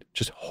 There's a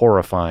just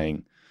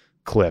horrifying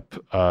clip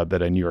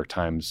that a New York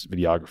Times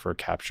videographer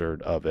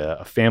captured of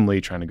a family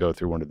trying to go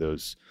through one of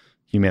those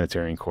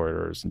humanitarian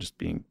corridors and just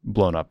being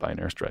blown up by an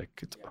airstrike.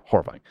 It's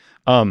horrifying.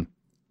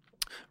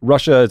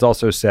 Russia has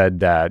also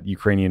said that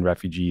Ukrainian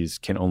refugees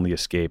can only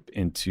escape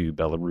into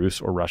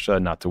Belarus or Russia,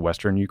 not to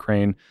Western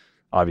Ukraine.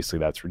 Obviously,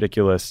 that's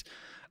ridiculous.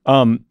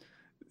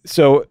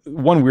 So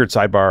one weird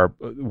sidebar,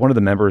 one of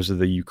the members of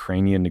the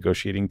Ukrainian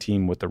negotiating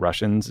team with the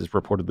Russians is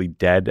reportedly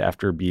dead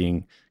after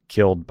being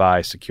killed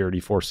by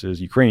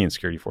Ukrainian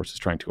security forces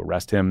trying to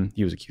arrest him.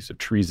 He was accused of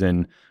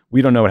treason.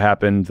 We don't know what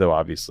happened, though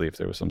obviously if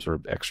there was some sort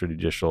of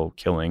extrajudicial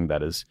killing,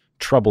 that is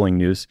troubling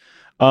news.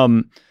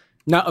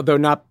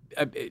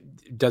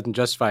 doesn't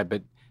justify it,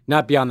 but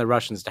not beyond the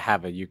Russians to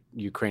have a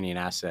Ukrainian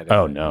asset.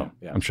 Oh, no.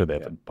 Yeah. I'm sure they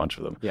have a bunch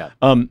of them. Yeah.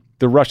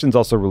 The Russians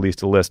also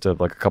released a list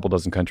of like a couple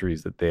dozen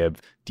countries that they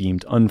have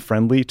deemed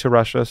unfriendly to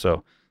Russia.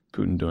 So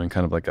Putin doing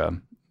kind of like a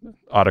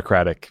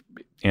autocratic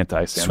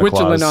anti-Santa Claus.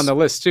 Switzerland on the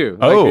list too.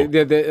 Oh. Like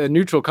the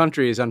neutral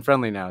country is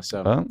unfriendly now.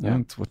 So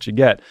that's what you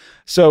get.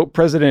 So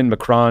President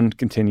Macron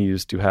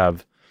continues to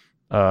have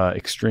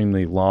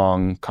extremely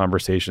long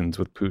conversations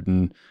with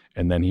Putin,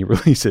 and then he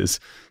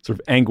releases sort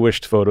of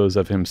anguished photos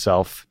of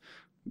himself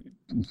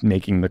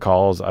making the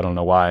calls. I don't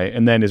know why.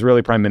 And then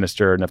Israeli Prime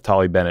Minister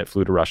Naftali Bennett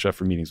flew to Russia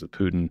for meetings with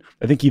Putin.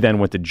 I think he then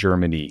went to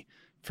Germany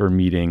for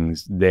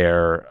meetings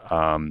there.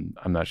 I'm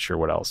not sure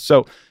what else.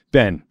 So,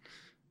 Ben,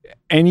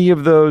 any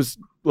of those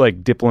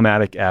like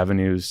diplomatic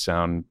avenues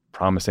sound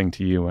promising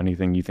to you?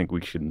 Anything you think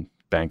we should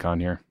bank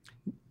on here?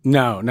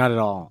 No, not at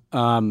all.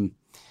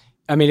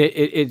 I mean,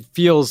 it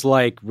feels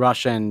like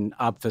Russian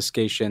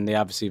obfuscation. They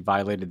obviously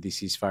violated these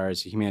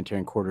ceasefires.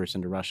 Humanitarian corridors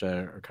into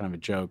Russia are kind of a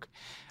joke.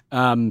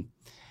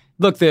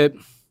 Look, the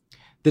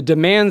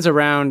demands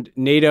around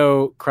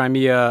NATO,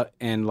 Crimea,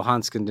 and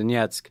Luhansk and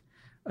Donetsk,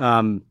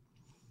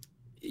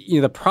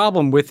 the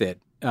problem with it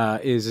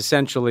is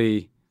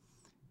essentially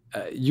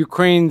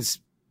Ukraine's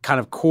kind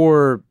of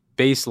core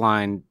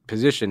baseline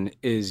position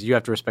is you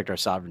have to respect our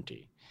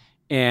sovereignty.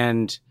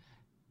 And,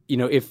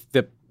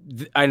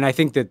 and I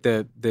think that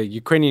the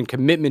Ukrainian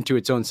commitment to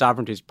its own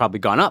sovereignty has probably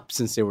gone up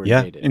since they were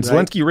invaded. And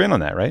Zelensky ran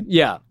on that, right?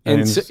 Yeah.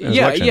 And so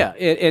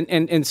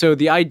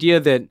the idea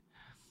that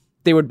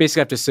they would basically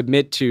have to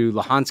submit to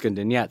Luhansk and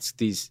Donetsk,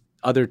 these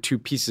other two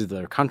pieces of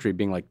their country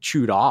being like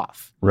chewed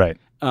off. Right.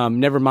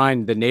 Never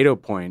mind the NATO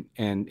point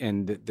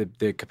and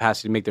the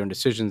capacity to make their own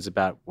decisions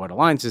about what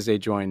alliances they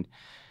join.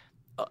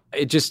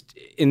 It just,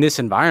 in this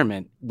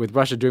environment, with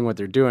Russia doing what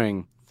they're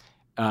doing,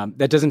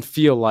 that doesn't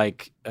feel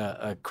like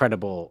a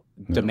credible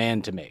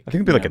demand to make. I think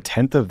it'd be like a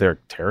tenth of their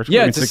territory.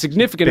 Yeah, it's a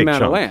significant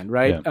amount of land,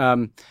 right?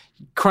 Yeah.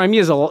 Crimea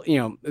is a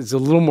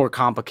little more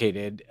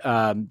complicated,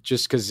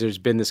 just because there's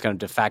been this kind of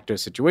de facto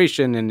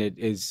situation, and it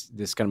is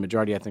this kind of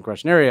majority ethnic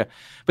Russian area.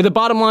 But the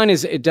bottom line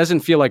is, it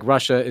doesn't feel like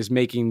Russia is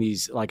making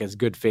these like as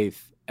good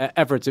faith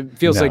efforts. It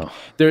feels like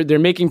they're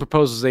making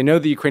proposals. They know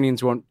the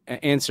Ukrainians won't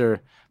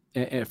answer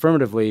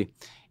affirmatively,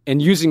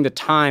 and using the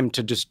time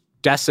to just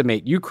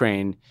decimate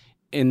Ukraine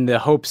in the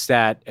hopes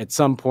that at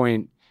some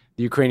point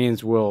the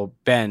Ukrainians will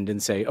bend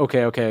and say,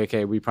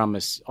 okay, we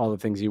promise all the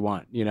things you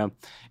want,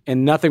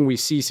 and nothing we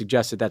see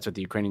suggests that that's what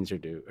the Ukrainians are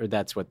doing, or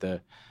that's what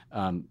the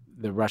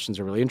Russians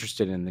are really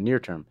interested in the near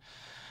term.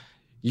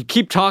 You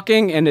keep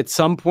talking, and at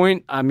some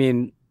point, I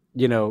mean,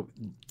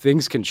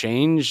 things can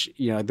change.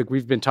 I think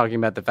we've been talking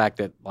about the fact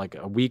that like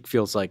a week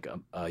feels like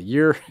a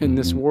year in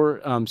this war.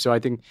 So I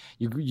think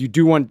you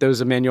do want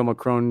those Emmanuel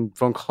Macron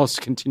phone calls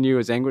to continue,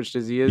 as anguished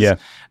as he is,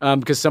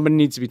 because somebody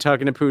needs to be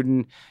talking to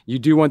Putin. You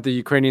do want the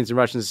Ukrainians and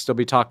Russians to still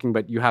be talking,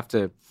 but you have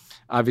to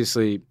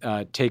obviously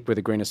take with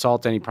a grain of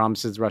salt any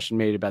promises the Russian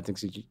made about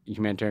things like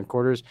humanitarian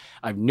corridors.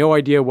 I have no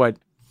idea what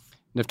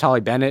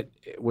Naftali Bennett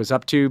was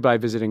up to by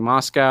visiting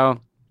Moscow.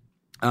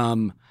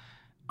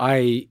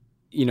 The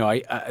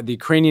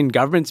Ukrainian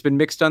government's been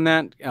mixed on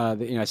that.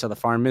 I saw the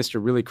foreign minister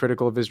really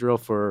critical of Israel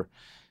for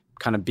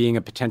kind of being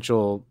a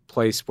potential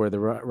place where the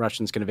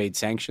Russians can evade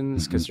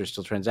sanctions because there's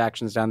still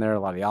transactions down there. A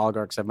lot of the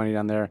oligarchs have money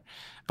down there.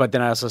 But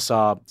then I also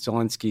saw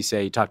Zelensky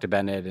say he talked to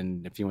Bennett,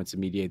 and if he wants to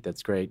mediate,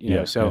 that's great.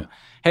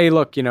 Hey,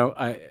 look,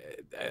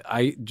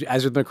 I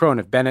as with Macron,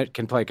 if Bennett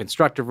can play a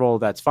constructive role,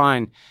 that's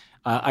fine.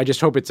 I just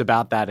hope it's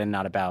about that and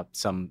not about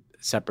some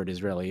separate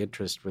Israeli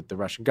interest with the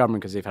Russian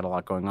government, because they've had a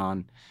lot going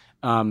on.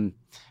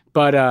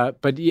 But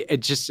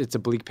it's a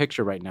bleak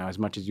picture right now, as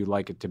much as you'd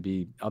like it to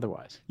be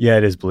otherwise. Yeah,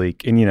 it is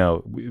bleak. And,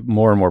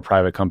 more and more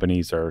private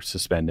companies are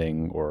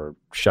suspending or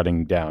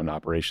shutting down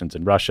operations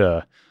in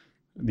Russia.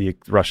 The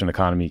Russian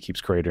economy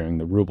keeps cratering.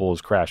 The ruble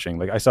is crashing.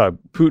 Like I saw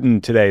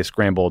Putin today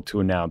scrambled to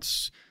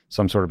announce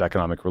some sort of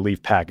economic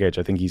relief package.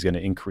 I think he's going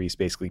to increase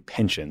basically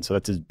pensions. So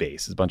that's his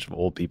base. It's a bunch of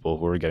old people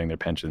who are getting their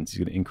pensions. He's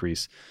going to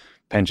increase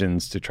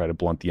pensions to try to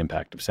blunt the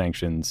impact of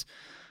sanctions.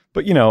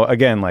 But,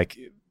 again, like,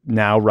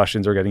 now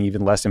Russians are getting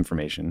even less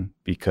information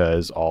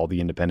because all the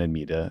independent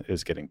media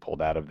is getting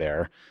pulled out of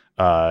there.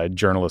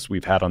 Journalists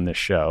we've had on this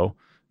show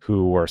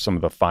who were some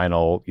of the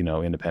final,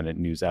 independent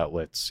news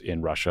outlets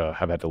in Russia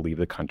have had to leave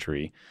the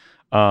country.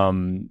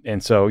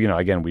 And so,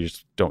 again, we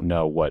just don't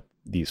know what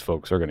these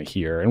folks are going to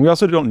hear. And we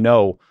also don't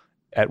know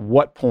at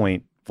what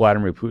point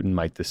Vladimir Putin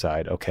might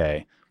decide,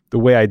 okay, the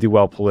way I do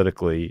well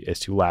politically is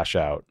to lash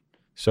out.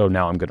 So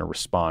now I'm going to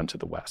respond to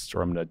the West,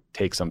 or I'm going to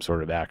take some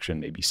sort of action,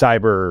 maybe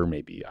cyber, or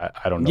maybe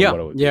I don't know what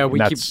it would be. Yeah,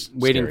 we keep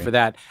waiting for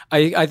that.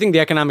 I think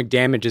the economic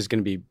damage is going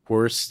to be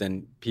worse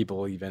than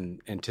people even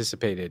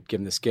anticipated,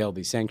 given the scale of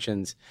these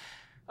sanctions.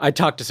 I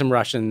talked to some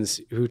Russians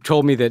who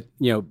told me that,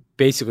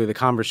 basically the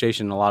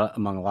conversation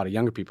among a lot of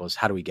younger people is,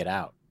 how do we get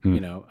out?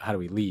 How do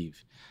we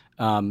leave?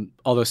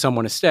 Although some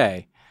want to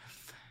stay.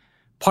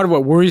 Part of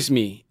what worries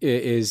me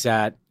is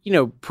that,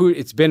 Putin,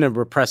 it's been a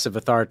repressive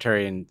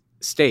authoritarian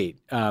state.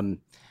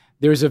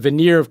 There's a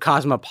veneer of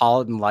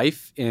cosmopolitan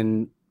life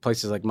in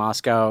places like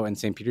Moscow and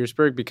St.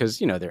 Petersburg because,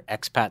 there are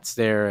expats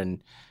there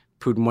and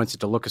Putin wants it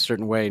to look a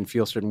certain way and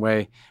feel a certain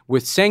way.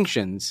 With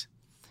sanctions,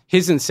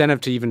 his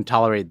incentive to even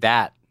tolerate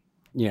that,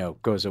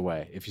 goes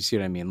away, if you see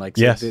what I mean. Like,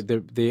 yes.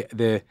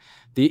 the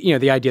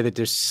idea that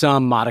there's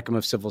some modicum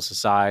of civil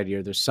society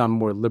or there's some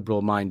more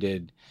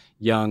liberal-minded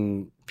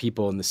young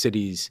people in the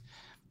cities.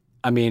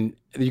 I mean,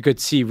 you could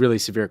see really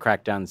severe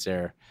crackdowns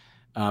there.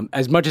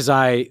 As much as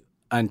I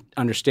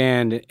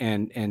understand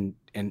and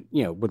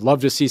would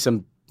love to see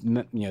some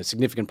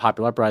significant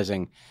popular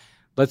uprising,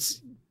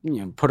 let's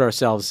put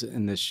ourselves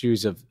in the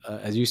shoes of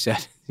as you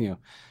said,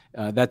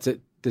 that's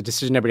the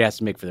decision everybody has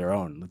to make for their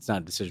own. It's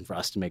not a decision for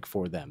us to make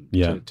for them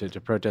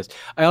to protest.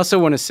 I also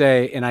want to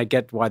say, and I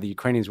get why the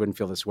Ukrainians wouldn't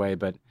feel this way,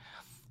 but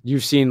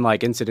you've seen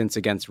like incidents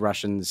against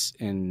Russians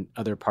in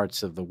other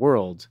parts of the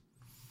world.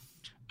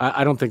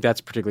 I don't think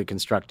that's particularly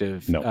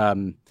constructive.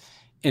 No.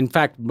 In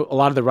fact, a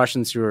lot of the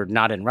Russians who are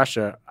not in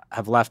Russia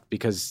have left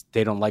because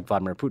they don't like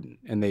Vladimir Putin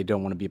and they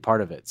don't want to be a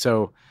part of it.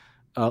 So,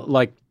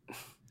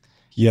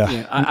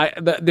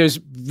 there's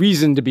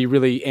reason to be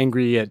really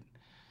angry at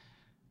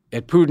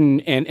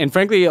Putin and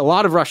frankly, a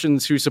lot of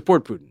Russians who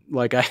support Putin.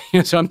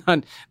 So I'm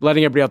not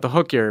letting everybody out the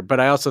hook here, but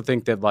I also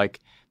think that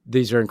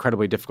these are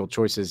incredibly difficult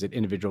choices that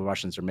individual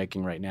Russians are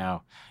making right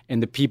now,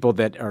 and the people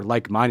that are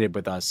like-minded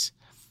with us,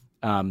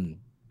 are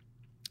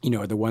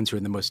the ones who are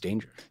in the most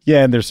danger.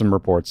 Yeah, and there's some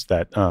reports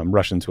that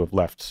Russians who have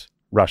left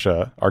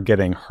Russia are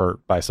getting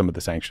hurt by some of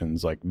the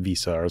sanctions, like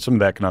Visa or some of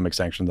the economic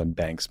sanctions on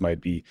banks might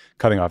be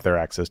cutting off their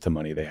access to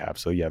money they have.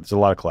 So yeah, there's a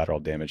lot of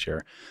collateral damage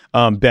here.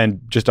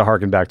 Ben, just to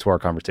harken back to our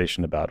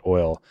conversation about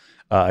oil,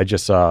 I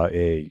just saw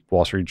a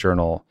Wall Street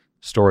Journal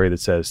story that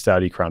says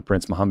Saudi Crown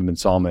Prince Mohammed bin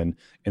Salman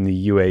and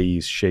the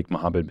UAE's Sheikh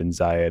Mohammed bin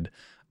Zayed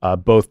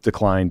both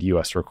declined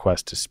U.S.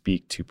 requests to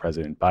speak to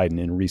President Biden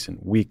in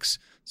recent weeks.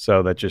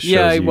 So that just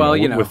shows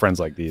with friends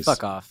like these.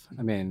 Fuck off.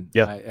 I mean,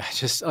 I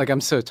just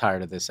I'm so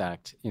tired of this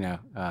act,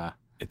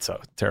 It's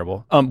so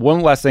terrible.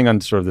 One last thing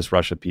on sort of this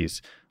Russia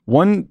piece.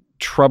 One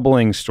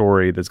troubling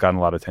story that's gotten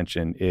a lot of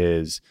attention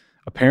is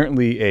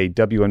apparently a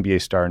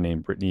WNBA star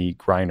named Brittany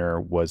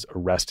Griner was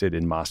arrested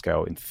in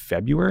Moscow in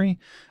February.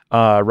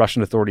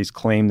 Russian authorities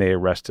claim they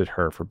arrested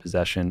her for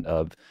possession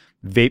of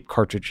vape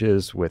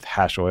cartridges with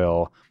hash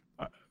oil.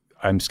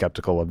 I'm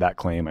skeptical of that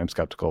claim. I'm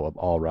skeptical of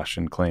all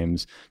Russian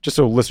claims. Just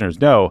so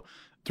listeners know,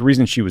 the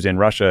reason she was in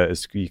Russia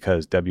is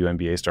because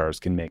WNBA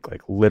stars can make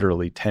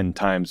literally 10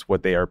 times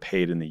what they are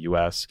paid in the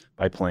U.S.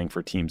 by playing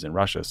for teams in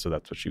Russia. So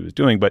that's what she was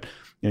doing. But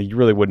you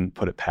really wouldn't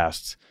put it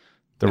past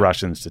the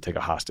Russians to take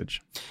a hostage.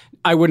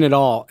 I wouldn't at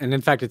all. And in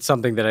fact, it's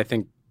something that I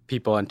think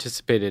people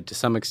anticipated to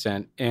some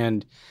extent.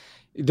 And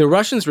the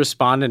Russians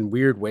respond in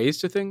weird ways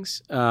to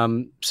things.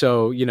 Some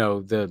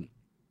of the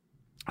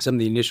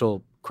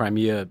initial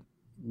Crimea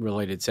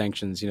related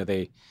sanctions,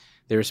 they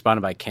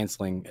responded by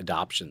canceling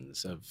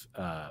adoptions of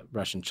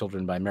Russian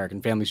children by American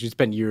families who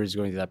spent years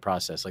going through that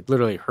process,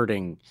 literally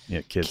hurting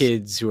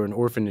kids who are in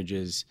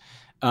orphanages.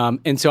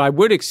 And so I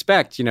would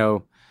expect,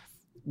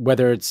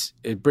 whether it's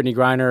Brittany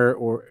Griner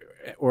or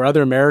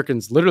other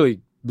Americans literally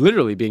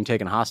being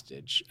taken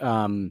hostage.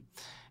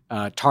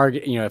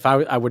 Target, if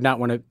I would not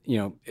want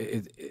to,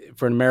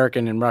 for an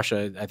American in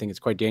Russia, I think it's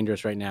quite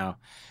dangerous right now.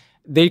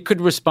 They could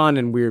respond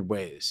in weird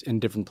ways in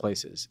different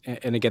places.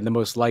 And again, the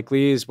most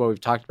likely is what we've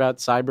talked about,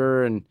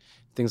 cyber and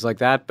things like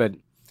that. But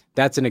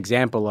that's an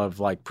example of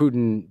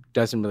Putin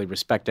doesn't really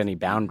respect any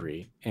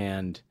boundary.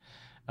 And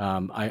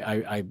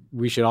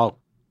we should all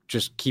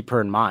just keep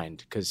her in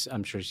mind because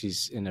I'm sure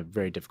she's in a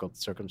very difficult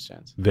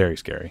circumstance. Very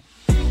scary.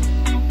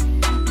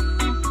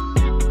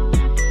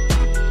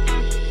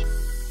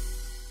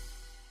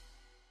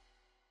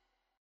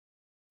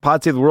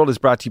 Pod Save the World is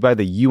brought to you by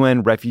the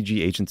UN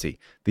Refugee Agency.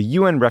 The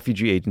UN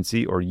Refugee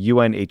Agency, or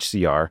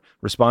UNHCR,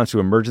 responds to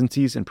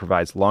emergencies and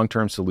provides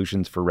long-term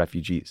solutions for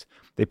refugees.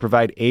 They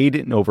provide aid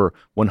in over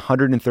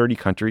 130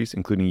 countries,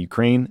 including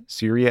Ukraine,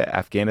 Syria,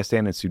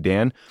 Afghanistan, and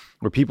Sudan,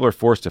 where people are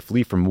forced to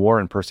flee from war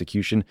and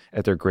persecution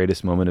at their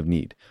greatest moment of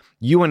need.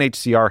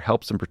 UNHCR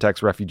helps and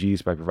protects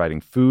refugees by providing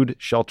food,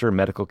 shelter,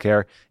 medical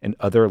care, and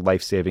other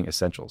life-saving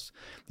essentials.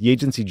 The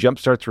agency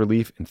jumpstarts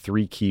relief in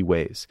 3 key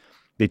ways.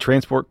 They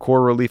transport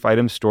core relief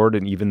items stored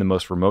in even the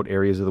most remote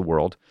areas of the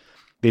world.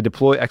 They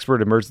deploy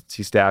expert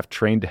emergency staff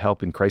trained to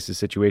help in crisis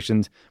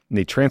situations, and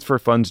they transfer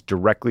funds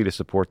directly to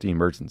support the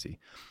emergency.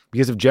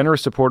 Because of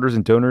generous supporters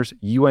and donors,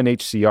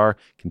 UNHCR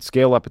can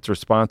scale up its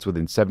response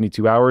within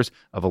 72 hours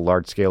of a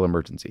large-scale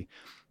emergency.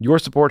 Your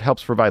support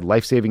helps provide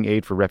life-saving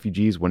aid for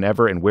refugees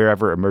whenever and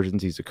wherever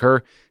emergencies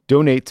occur.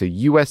 Donate to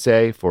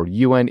USA for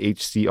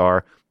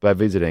UNHCR by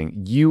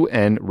visiting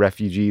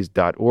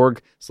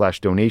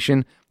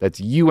unrefugees.org/donation. That's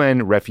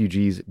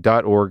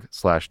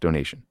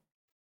unrefugees.org/donation.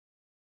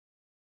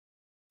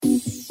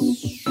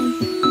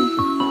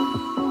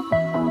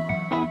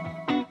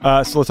 So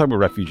let's talk about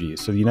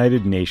refugees. So the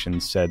United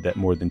Nations said that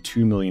more than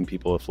 2 million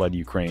people have fled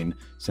Ukraine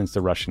since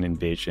the Russian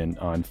invasion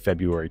on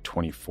February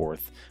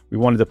 24th. We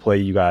wanted to play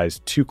you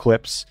guys 2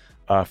 clips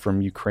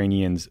from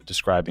Ukrainians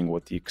describing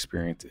what the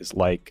experience is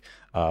like.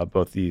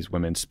 Both these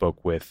women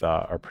spoke with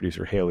our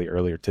producer Haley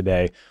earlier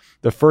today.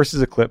 The first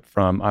is a clip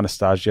from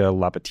Anastasia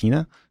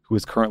Lapatina, who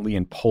is currently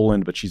in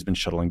Poland, but she's been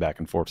shuttling back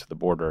and forth to the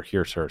border.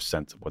 Here's her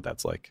sense of what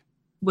that's like.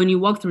 When you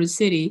walk through the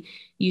city,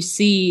 you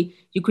see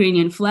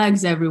Ukrainian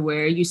flags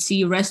everywhere. You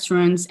see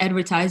restaurants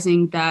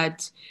advertising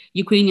that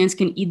Ukrainians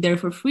can eat there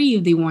for free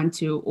if they want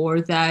to, or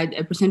that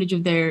a percentage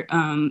of their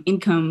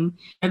income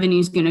revenue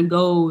is going to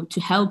go to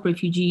help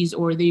refugees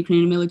or the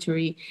Ukrainian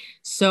military.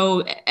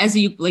 So as a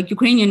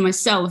Ukrainian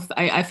myself,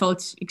 I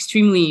felt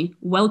extremely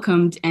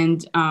welcomed,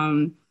 and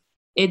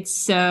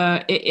it's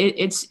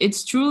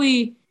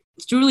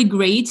truly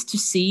great to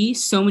see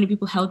so many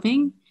people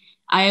helping.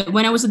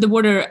 When I was at the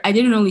border, I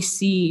didn't only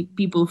see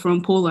people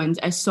from Poland.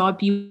 I saw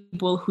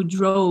people who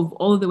drove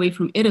all the way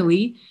from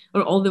Italy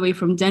or all the way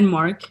from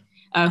Denmark,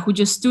 who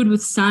just stood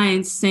with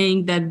signs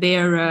saying that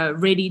they're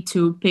ready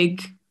to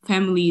pick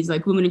families,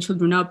 like women and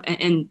children, up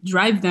and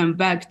drive them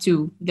back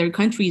to their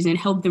countries and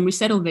help them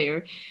resettle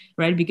there,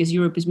 right? Because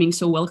Europe is being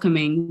so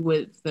welcoming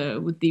with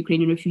the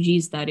Ukrainian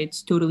refugees that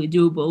it's totally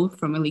doable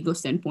from a legal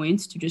standpoint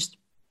to just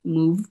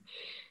move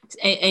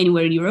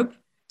anywhere in Europe.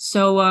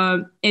 So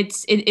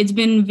it's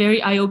been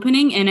very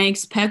eye-opening, and I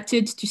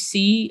expected to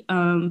see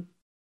an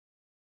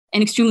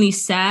extremely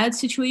sad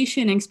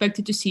situation. I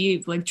expected to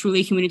see like truly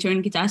a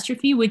humanitarian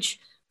catastrophe, which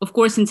of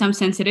course in some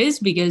sense it is,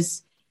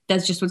 because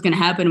that's just what's going to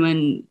happen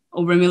when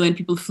over 1 million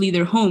people flee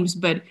their homes.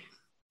 But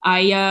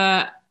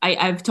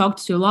I've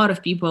talked to a lot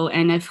of people,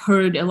 and I've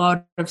heard a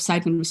lot of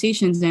side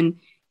conversations, and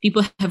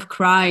people have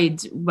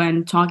cried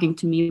when talking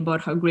to me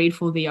about how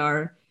grateful they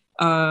are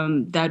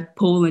that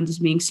Poland is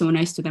being so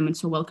nice to them and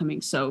so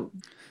welcoming. So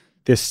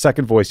this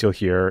second voice you'll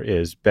hear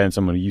is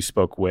someone you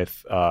spoke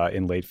with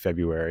in late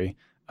February,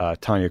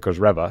 Tanya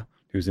Kozreva,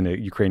 who's a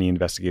Ukrainian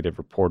investigative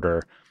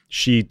reporter.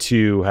 She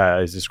too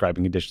is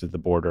describing conditions at the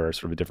border,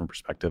 sort of a different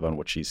perspective on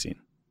what she's seen.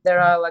 There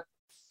are like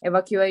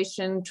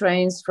evacuation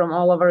trains from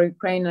all over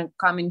Ukraine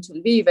coming to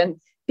Lviv,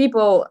 and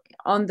people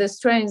on these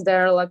trains,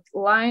 they're like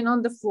lying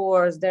on the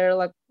floors. They're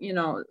like,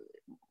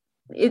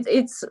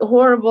 it's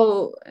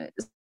horrible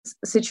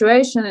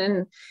situation,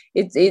 and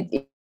it's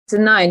a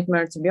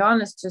nightmare, to be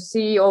honest, to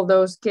see all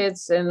those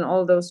kids and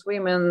all those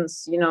women,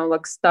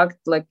 like stuck.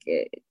 Like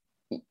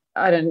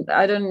I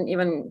don't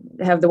even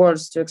have the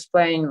words to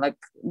explain like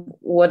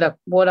what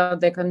are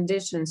the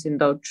conditions in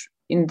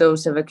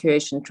those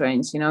evacuation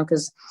trains,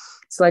 because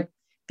it's like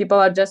people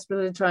are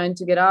desperately trying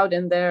to get out,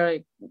 and they're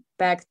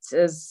packed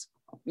as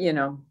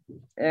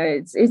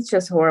it's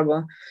just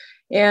horrible.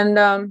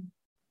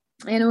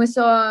 And we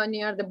saw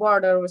near the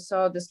border, we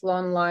saw these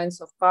long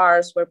lines of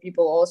cars where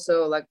people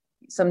also like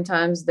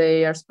sometimes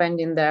they are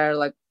spending there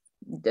like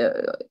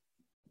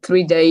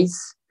 3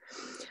 days.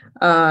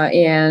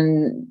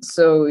 And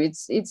so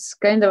it's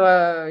kind of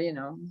a,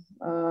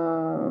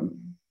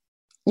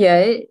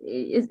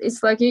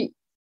 it's like,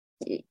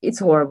 it's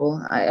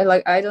horrible.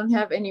 I don't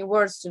have any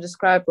words to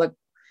describe. Like,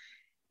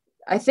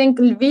 I think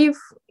Lviv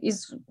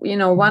is,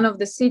 one of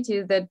the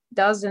cities that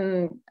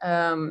doesn't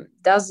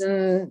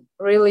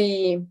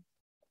really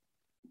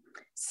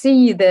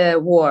see the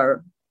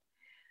war.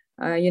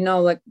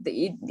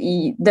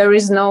 There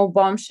is no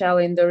bombshell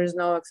and there is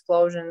no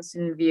explosions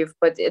in Lviv,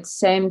 but at the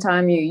same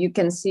time, you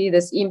can see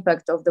this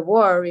impact of the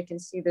war. You can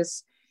see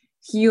this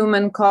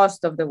human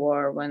cost of the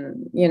war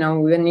when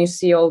you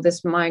see all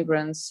these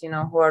migrants,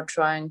 who are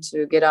trying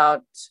to get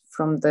out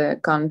from the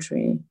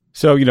country.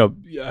 So,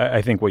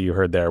 I think what you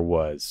heard there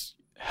was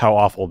how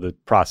awful the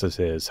process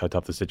is, how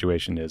tough the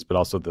situation is, but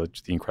also the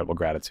incredible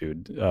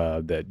gratitude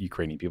that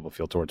Ukrainian people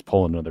feel towards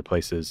Poland and other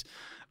places.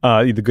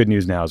 The good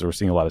news now is we're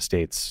seeing a lot of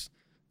states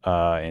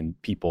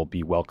and people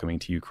be welcoming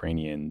to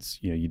Ukrainians.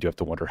 You do have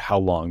to wonder how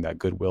long that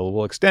goodwill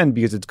will extend,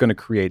 because it's going to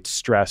create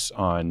stress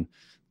on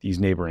these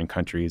neighboring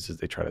countries as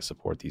they try to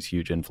support these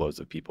huge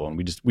inflows of people. And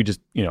we just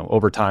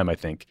over time, I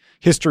think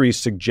history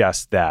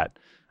suggests that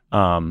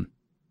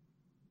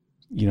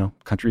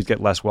countries get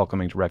less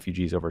welcoming to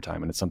refugees over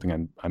time, and it's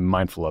something I'm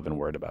mindful of and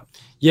worried about.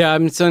 Yeah,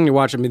 it's something to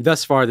watch. I mean,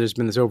 thus far, there's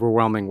been this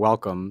overwhelming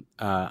welcome.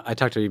 I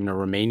talked to even a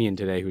Romanian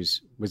today who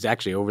was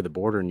actually over the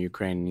border in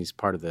Ukraine, and he's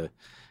part of the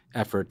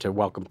effort to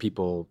welcome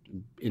people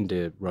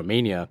into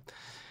Romania.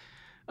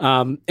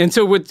 And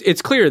so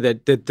it's clear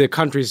that the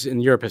countries in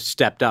Europe have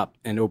stepped up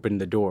and opened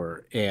the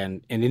door,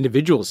 and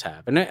individuals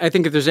have. And I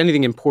think if there's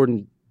anything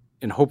important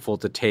and hopeful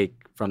to take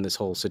from this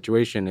whole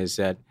situation is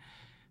that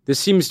this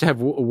seems to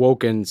have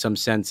awoken some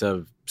sense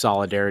of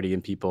solidarity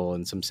in people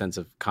and some sense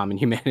of common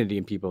humanity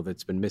in people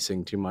that's been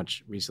missing too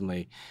much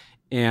recently.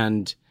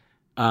 And,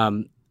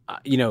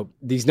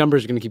 these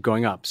numbers are going to keep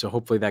going up. So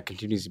hopefully that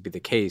continues to be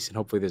the case. And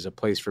hopefully there's a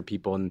place for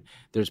people and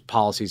there's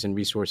policies and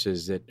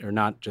resources that are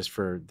not just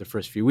for the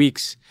first few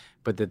weeks,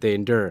 but that they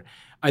endure.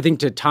 I think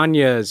to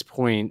Tanya's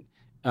point,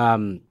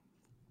 Tanya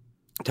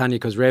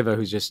Kozreva,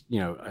 who's just,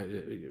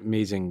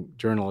 amazing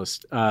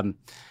journalist,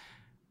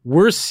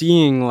 we're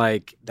seeing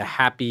like the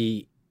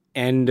happy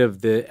end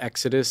of the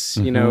exodus,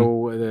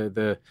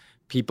 the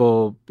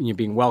people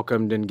being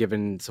welcomed and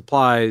given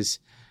supplies.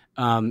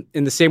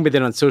 In the same way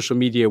that on social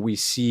media, we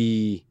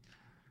see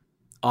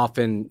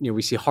often,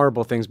 we see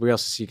horrible things, but we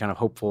also see kind of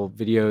hopeful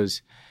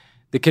videos.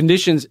 The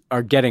conditions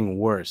are getting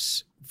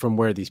worse from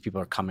where these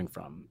people are coming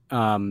from.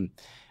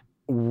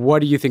 What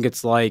do you think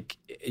it's like?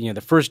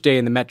 The first day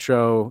in the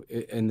metro,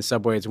 in the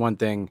subway, is one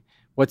thing.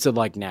 What's it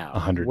like now?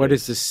 100 What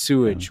days. is the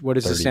sewage? What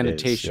is the 30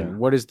 sanitation? days, yeah.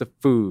 What is the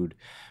food?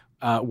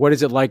 What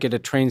is it like at a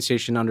train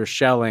station under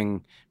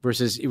shelling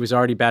versus it was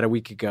already bad a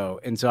week ago?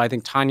 And so I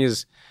think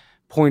Tanya's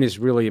point is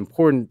really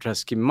important to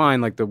us to keep in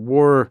mind. Like the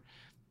war,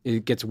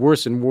 it gets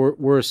worse and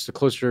worse the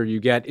closer you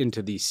get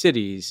into these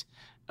cities.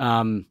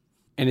 And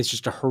it's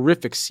just a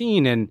horrific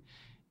scene. And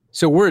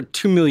so we're at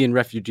 2 million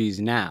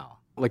refugees now.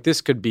 Like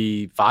this could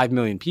be 5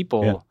 million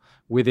people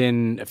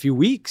within a few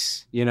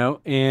weeks,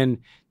 and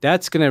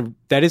that is going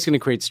to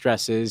create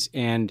stresses.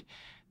 And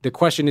the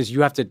question is,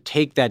 you have to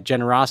take that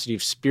generosity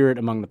of spirit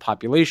among the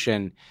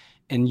population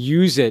and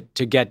use it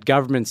to get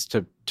governments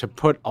to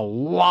put a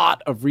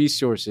lot of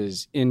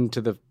resources into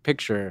the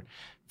picture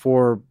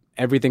for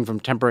everything from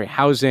temporary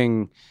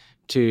housing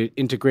to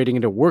integrating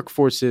into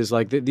workforces.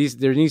 Like these,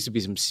 there needs to be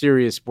some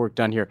serious work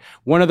done here.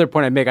 One other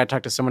point I make, I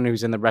talked to someone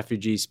who's in the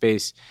refugee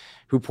space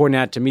who pointed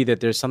out to me that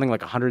there's something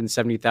like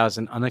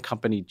 170,000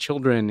 unaccompanied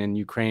children in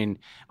Ukraine,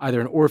 either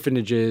in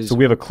orphanages. So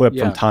we have a clip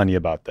from Tanya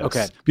about this.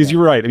 Okay. Because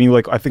you're right. I mean,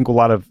 I think a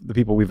lot of the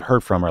people we've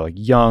heard from are like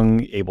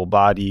young,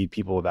 able-bodied,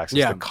 people with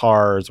access to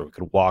cars or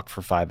could walk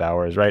for 5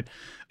 hours, right?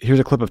 Here's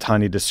a clip of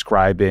Tanya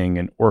describing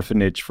an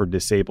orphanage for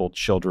disabled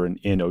children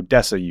in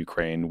Odessa,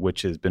 Ukraine,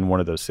 which has been one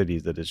of those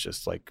cities that is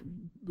just like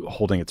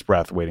holding its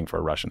breath, waiting for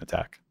a Russian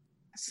attack.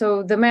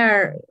 So the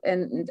mayor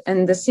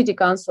and the city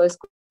council is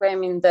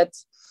claiming that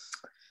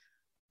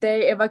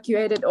they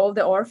evacuated all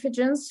the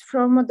orphanages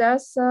from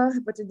Odessa,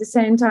 but at the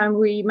same time,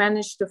 we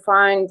managed to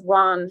find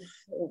one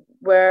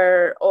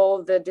where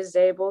all the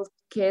disabled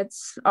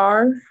kids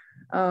are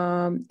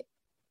from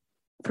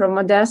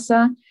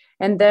Odessa.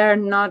 And they're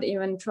not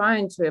even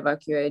trying to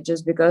evacuate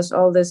just because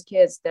all these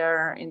kids,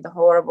 they're in the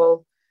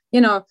horrible,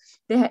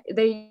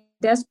 they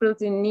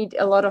desperately need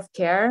a lot of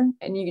care,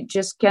 and you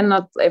just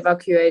cannot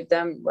evacuate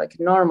them like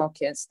normal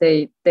kids.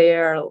 They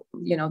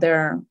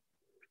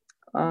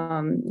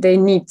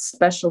need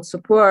special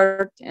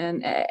support,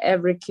 and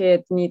every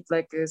kid needs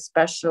like a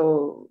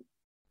special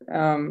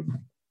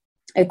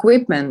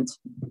equipment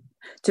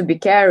to be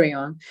carried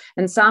on.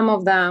 And some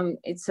of them,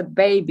 it's a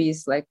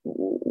babies like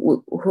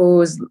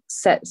who's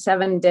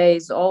 7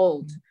 days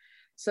old.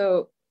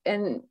 So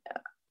and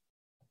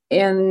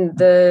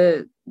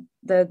the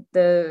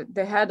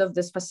head of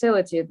this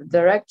facility, the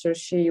director,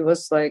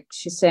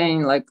 she's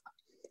saying like,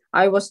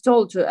 I was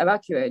told to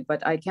evacuate,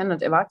 but I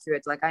cannot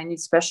evacuate. Like I need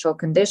special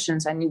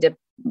conditions. I need a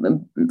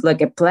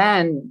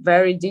plan,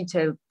 very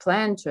detailed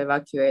plan to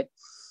evacuate.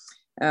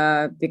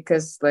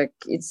 Because like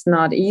it's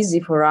not easy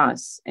for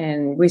us.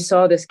 And we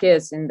saw these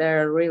kids and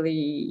they're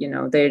really,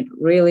 they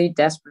really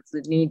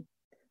desperately need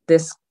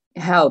this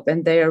help,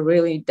 and they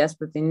really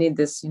desperately need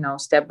this,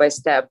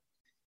 step-by-step,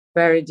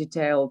 very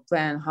detailed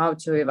plan how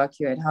to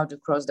evacuate, how to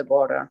cross the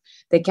border.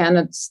 They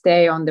cannot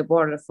stay on the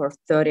border for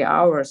 30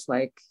 hours,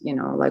 like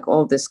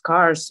all these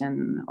cars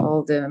and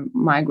all the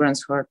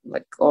migrants who are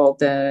like all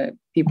the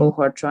people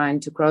who are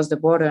trying to cross the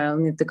border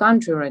in the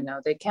country right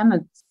now. They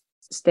cannot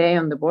stay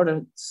on the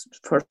border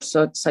for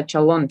such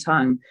a long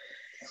time.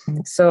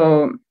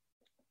 So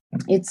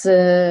it's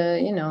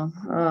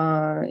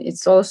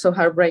it's also a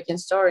heartbreaking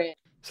story.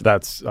 So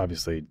that's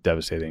obviously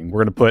devastating.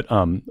 We're going to put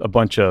a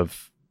bunch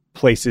of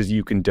places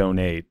you can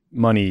donate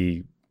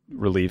money,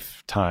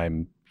 relief,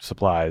 time,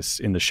 supplies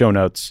in the show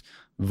notes.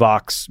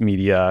 Vox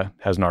Media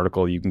has an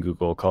article you can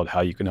Google called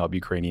How You Can Help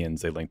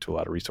Ukrainians. They link to a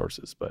lot of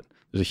resources, but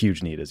there's a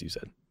huge need, as you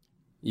said.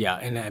 Yeah,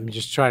 and I mean,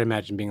 just try to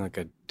imagine being like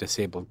a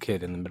disabled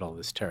kid in the middle of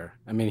this terror.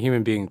 I mean,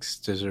 human beings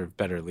deserve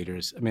better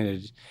leaders. I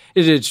mean,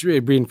 it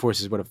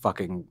reinforces what a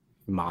fucking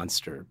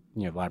monster,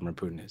 Vladimir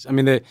Putin is. I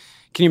mean,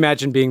 can you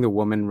imagine being the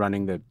woman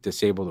running the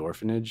disabled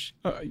orphanage?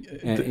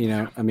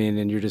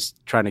 And you're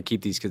just trying to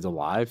keep these kids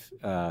alive.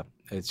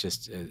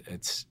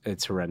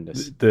 It's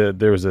horrendous.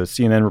 There was a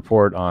CNN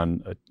report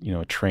on a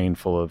train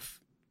full of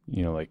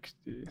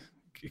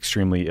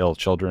extremely ill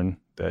children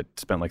that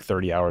spent like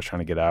 30 hours trying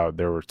to get out.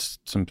 There were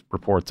some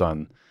reports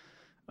on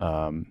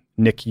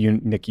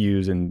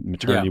NICUs and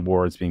maternity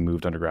wards being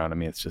moved underground. I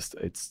mean,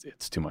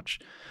 it's too much.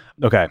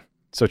 Okay,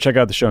 so check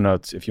out the show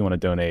notes if you want to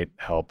donate,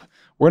 help.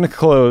 We're going to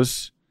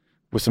close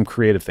with some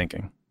creative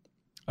thinking.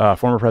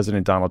 Former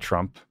President Donald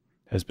Trump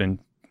has been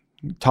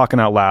talking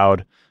out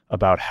loud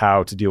about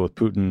how to deal with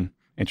Putin.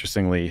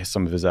 Interestingly,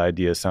 some of his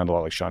ideas sound a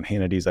lot like Sean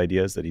Hannity's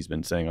ideas that he's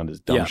been saying on his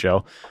dumb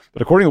show.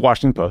 But according to the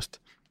Washington Post,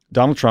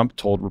 Donald Trump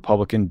told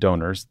Republican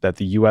donors that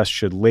the U.S.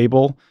 should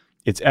label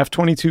its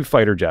F-22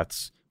 fighter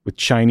jets with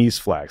Chinese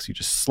flags. You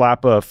just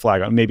slap a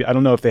flag on. Maybe, I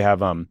don't know if they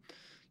have,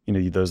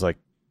 those like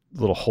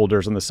little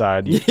holders on the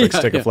side. You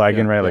stick a flag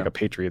in, right? Like a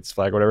Patriots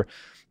flag or whatever.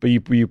 But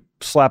you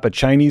slap a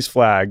Chinese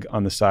flag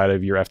on the side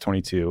of your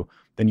F-22,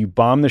 then you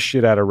bomb the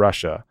shit out of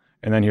Russia.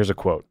 And then here's a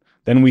quote.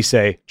 Then we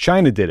say,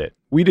 China did it.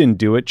 We didn't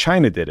do it.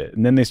 China did it.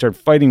 And then they start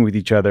fighting with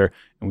each other,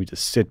 and we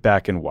just sit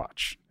back and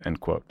watch, end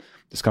quote.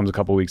 This comes a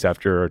couple weeks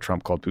after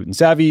Trump called Putin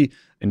savvy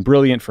and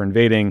brilliant for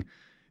invading.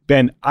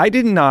 Ben, I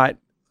did not,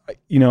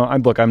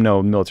 I'm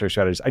no military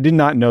strategist. I did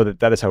not know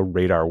that is how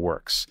radar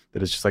works,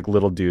 that it's just like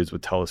little dudes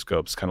with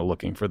telescopes kind of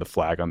looking for the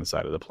flag on the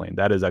side of the plane.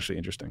 That is actually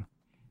interesting.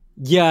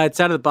 Yeah, it's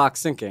out of the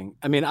box thinking.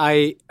 I mean,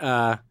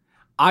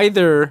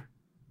 either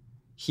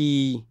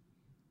he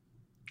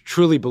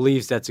truly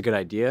believes that's a good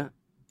idea,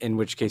 in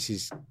which case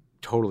he's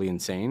totally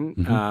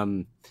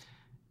insane,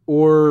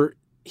 or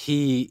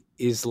he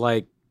is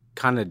like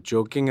kind of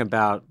joking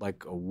about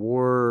like a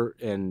war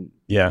and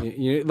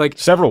like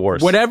several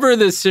wars. Whatever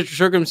the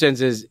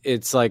circumstances,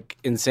 it's like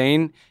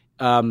insane.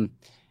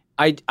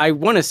 I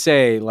want to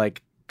say,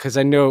 like, because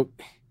I know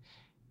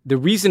the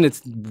reason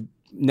it's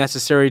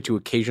necessary to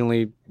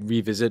occasionally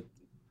revisit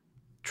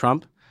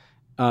Trump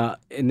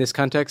in this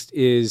context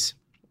is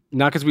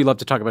not because we love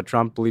to talk about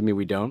Trump. Believe me,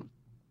 we don't.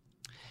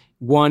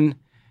 One,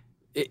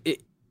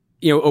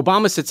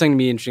 Obama said something to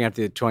me interesting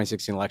after the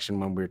 2016 election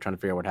when we were trying to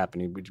figure out what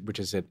happened, which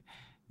is that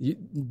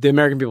the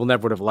American people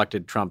never would have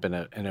elected Trump in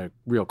a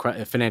real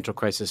financial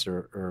crisis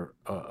or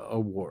a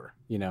war,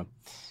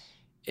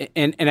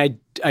 And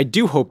I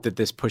do hope that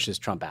this pushes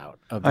Trump out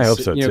of this. I hope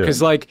so too.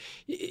 Because like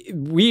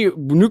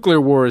nuclear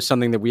war is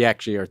something that we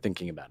actually are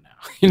thinking about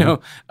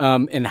now,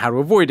 and how to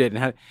avoid it,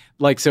 and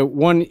so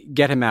one,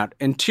 get him out,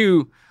 and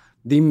two,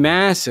 the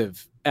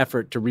massive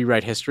effort to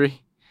rewrite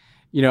history.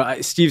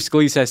 Steve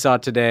Scalise, I saw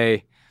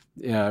today,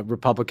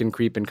 Republican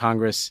creep in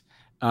Congress,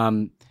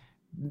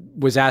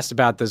 was asked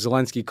about the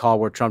Zelensky call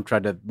where Trump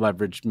tried to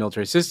leverage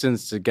military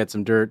assistance to get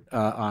some dirt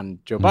on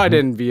Joe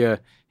Biden via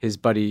his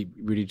buddy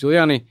Rudy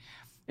Giuliani.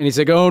 And he's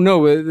like, oh,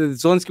 no,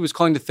 Zelensky was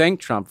calling to thank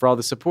Trump for all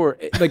the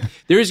support. Like,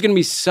 there is going to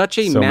be such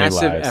a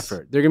massive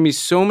effort. There are going to be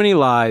so many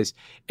lies.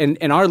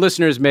 And our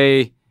listeners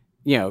may,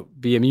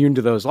 be immune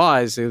to those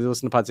lies. They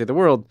listen to Pod Save the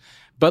World.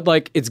 But,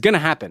 like, it's going to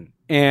happen.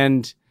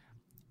 And,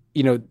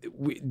 no,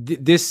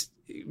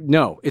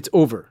 it's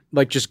over.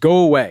 Like, just go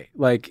away.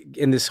 Like,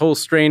 in this whole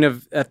strain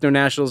of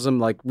ethno-nationalism,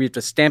 like, we have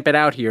to stamp it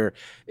out here.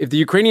 If the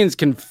Ukrainians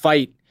can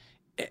fight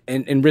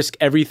and risk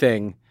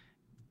everything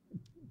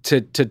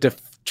to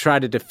try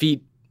to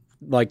defeat,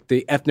 like,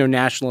 the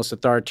ethno-nationalist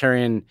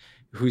authoritarian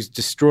who's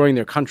destroying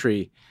their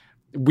country,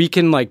 we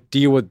can, like,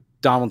 deal with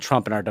Donald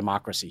Trump and our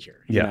democracy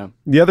here. Yeah.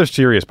 The other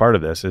serious part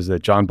of this is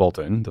that John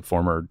Bolton, the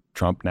former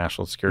Trump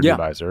national security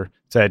advisor,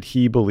 said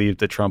he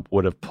believed that Trump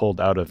would have pulled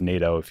out of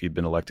NATO if he'd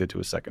been elected to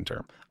a second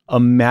term.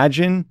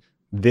 Imagine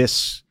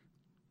this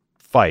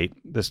fight,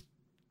 this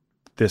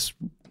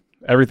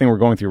everything we're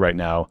going through right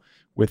now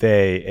with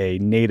a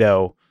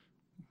NATO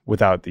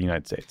without the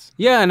United States.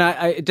 Yeah, and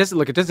it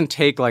doesn't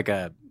take like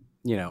a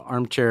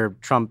armchair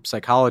Trump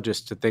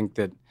psychologist to think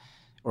that,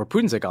 or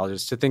Putin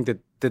psychologist to think that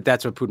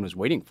that's what Putin was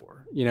waiting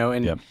for,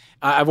 And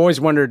I've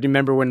always wondered,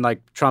 remember when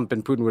like Trump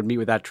and Putin would meet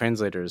without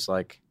translators,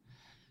 like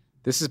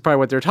this is probably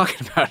what they're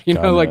talking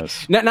about, like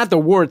not the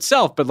war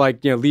itself, but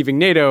like, leaving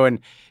NATO. And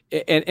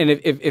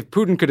if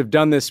Putin could have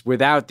done this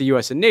without the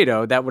US and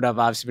NATO, that would have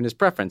obviously been his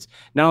preference.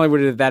 Not only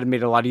would that have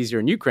made it a lot easier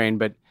in Ukraine,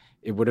 but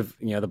it would have,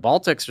 the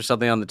Baltics or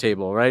something on the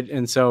table, right?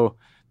 And so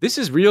this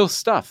is real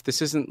stuff.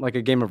 This isn't like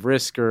a game of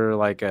Risk or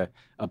like a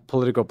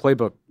political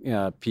playbook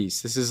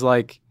piece. This is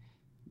like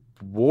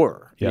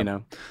war,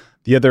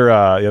 The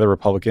other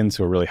Republicans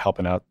who are really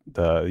helping out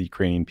the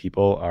Ukrainian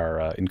people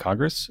are in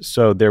Congress.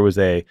 So there was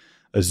a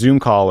Zoom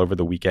call over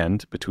the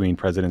weekend between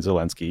President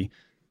Zelensky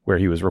where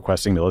he was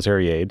requesting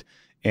military aid.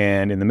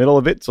 And in the middle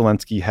of it,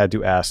 Zelensky had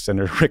to ask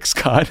Senator Rick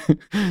Scott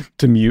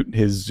to mute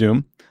his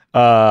Zoom.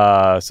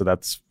 So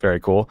that's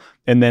very cool.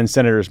 And then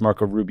Senators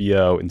Marco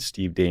Rubio and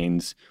Steve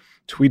Daines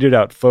tweeted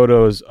out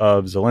photos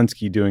of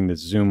Zelensky doing this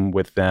Zoom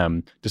with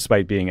them,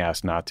 despite being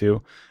asked not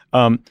to.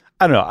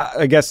 I don't know.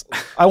 I guess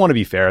I want to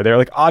be fair there.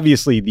 Like,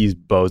 obviously, these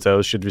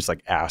bozos should just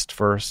like asked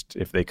first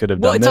if they could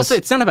have done this.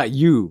 It's not about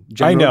you,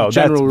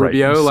 General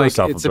Rubio. Right. Like,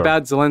 so it's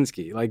about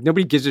Zelensky. Like,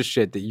 nobody gives a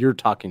shit that you're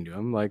talking to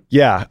him. Like,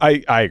 yeah,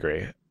 I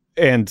agree.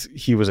 And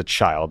he was a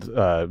child.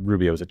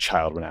 Rubio was a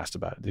child when asked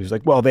about it. He was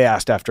like, well, they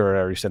asked after I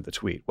already sent the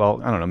tweet.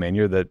 Well, I don't know, man.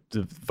 You're the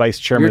vice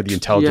chairman of the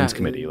Intelligence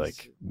Committee.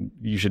 Like,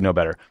 you should know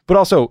better. But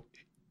also,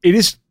 it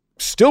is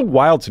still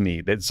wild to me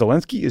that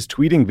Zelensky is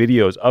tweeting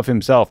videos of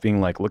himself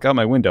being like, look out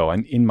my window,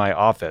 I'm in my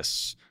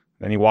office.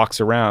 Then he walks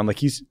around. Like,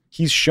 he's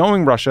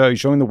showing Russia, he's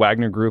showing the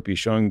Wagner Group, he's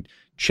showing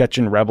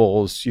Chechen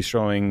rebels, he's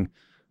showing,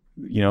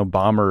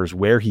 bombers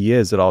where he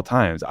is at all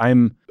times.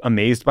 I'm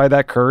amazed by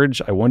that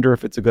courage. I wonder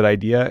if it's a good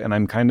idea. And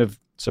I'm kind of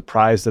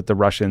surprised that the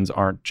Russians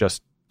aren't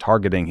just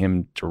targeting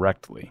him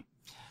directly.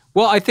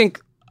 Well, I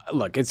think,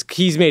 look,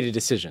 he's made a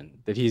decision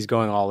that he's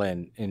going all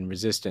in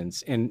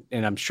resistance, and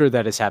I'm sure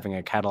that is having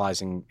a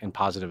catalyzing and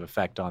positive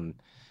effect on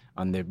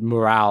the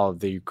morale of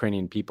the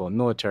Ukrainian people and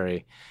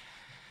military.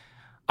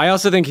 I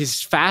also think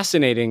he's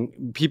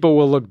fascinating. People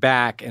will look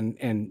back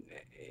and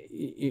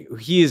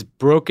he has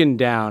broken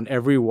down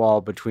every wall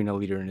between a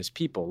leader and his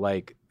people.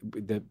 Like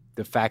the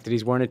the fact that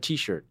he's wearing a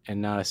T-shirt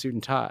and not a suit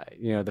and tie,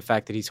 the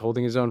fact that he's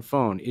holding his own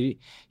phone. He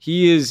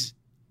is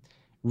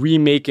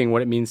remaking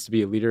what it means to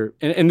be a leader.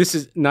 And this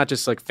is not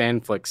just like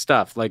fanflick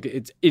stuff. Like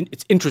it's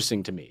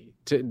interesting to me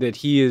that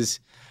he is,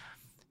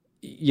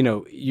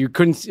 you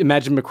couldn't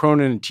imagine Macron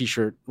in a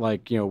T-shirt,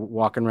 like,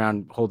 walking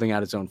around holding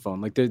out his own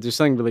phone. Like there's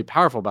something really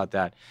powerful about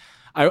that.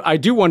 I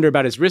do wonder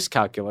about his risk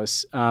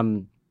calculus.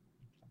 And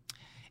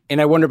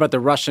I wonder about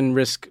the Russian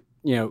risk,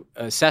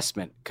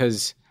 assessment,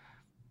 because,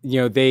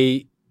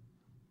 they,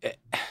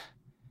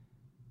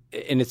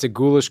 and it's a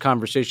ghoulish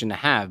conversation to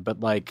have, but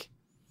like,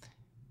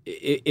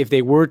 if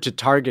they were to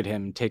target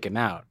him, take him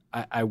out,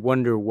 I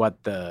wonder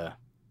what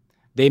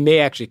they may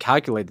actually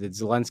calculate that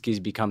Zelensky's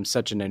become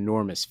such an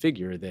enormous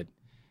figure that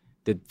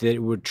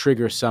it would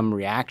trigger some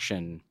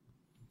reaction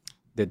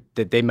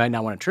that they might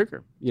not want to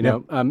trigger,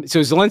 So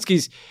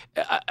Zelensky's,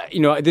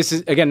 this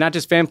is, again, not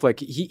just fanflick.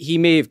 He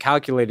may have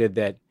calculated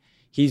that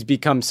he's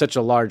become such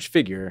a large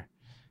figure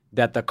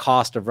that the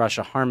cost of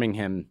Russia harming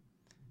him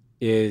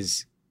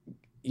is,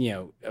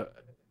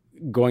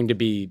 going to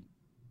be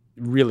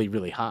really,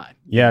 really high.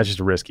 Yeah, it's just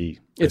risky.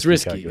 It's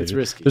risky. It's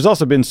risky. There's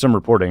also been some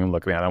reporting.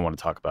 Look, man, I don't want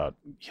to talk about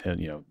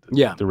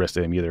the risk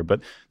to him either,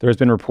 but there has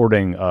been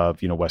reporting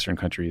of Western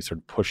countries sort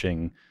of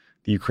pushing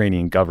the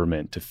Ukrainian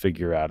government to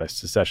figure out a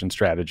secession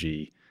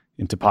strategy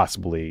and to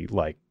possibly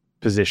like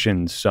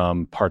position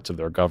some parts of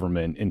their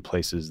government in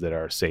places that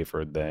are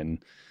safer than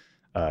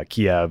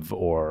Kiev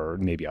or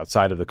maybe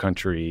outside of the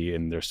country.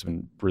 And there's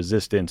some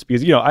resistance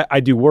because I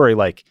do worry,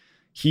 like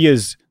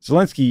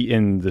Zelensky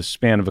in the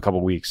span of a couple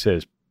of weeks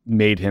has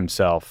made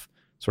himself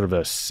sort of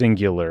a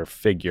singular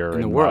figure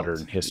in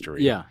modern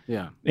history. Yeah,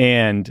 yeah.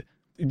 And,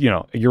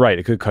 you're right.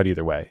 It could cut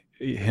either way.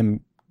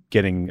 Him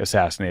getting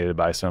assassinated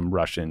by some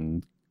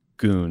Russian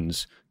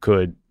goons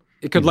could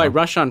light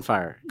Russia on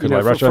fire.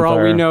 For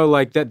all we know,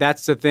 like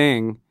that's the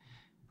thing.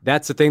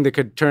 That's the thing that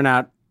could turn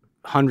out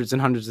hundreds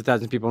and hundreds of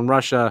thousands of people in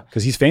Russia.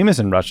 Because he's famous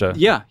in Russia.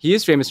 Yeah, he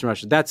is famous in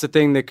Russia. That's the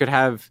thing that could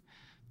have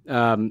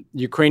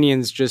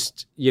Ukrainians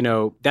just,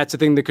 that's the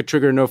thing that could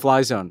trigger a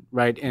no-fly zone,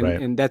 right?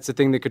 And that's the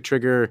thing that could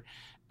trigger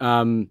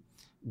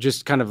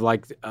just kind of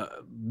like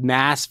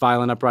mass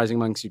violent uprising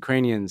amongst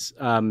Ukrainians.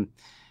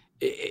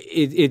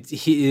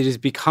 It has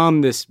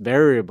become this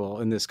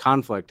variable in this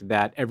conflict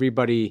that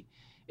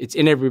it's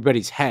in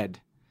everybody's head,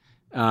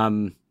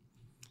 and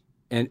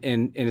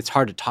it's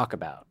hard to talk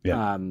about.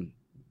 Yeah.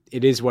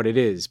 It is what it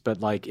is,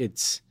 but like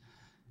it's,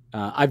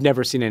 I've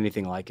never seen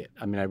anything like it.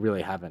 I mean, I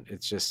really haven't.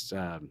 It's just,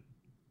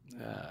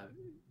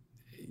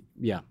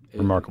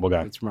 remarkable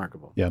guy. It's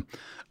remarkable. Yeah.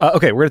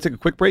 Okay, we're going to take a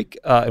quick break,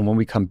 and when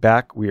we come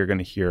back, we are going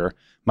to hear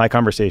my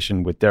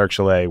conversation with Derek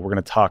Chollet. We're going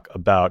to talk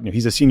about,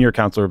 he's a senior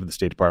counselor of the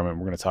State Department.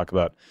 We're going to talk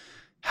about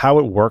how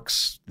it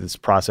works, this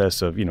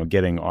process of,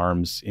 getting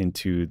arms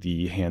into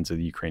the hands of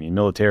the Ukrainian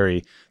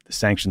military, the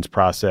sanctions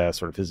process,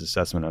 sort of his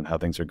assessment on how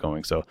things are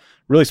going. So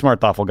really smart,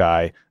 thoughtful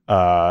guy,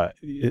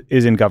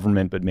 is in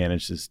government, but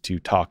manages to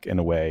talk in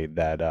a way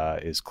that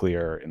is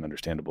clear and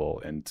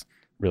understandable and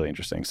really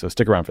interesting. So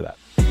stick around for that.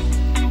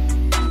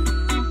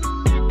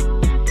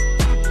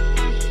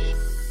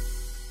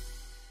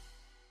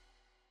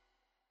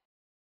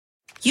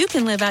 You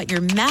can live out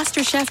your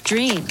MasterChef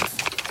dreams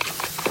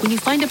when you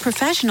find a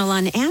professional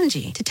on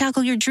Angie to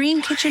tackle your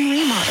dream kitchen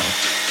remodel.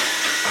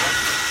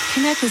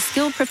 Connect with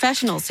skilled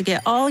professionals to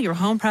get all your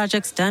home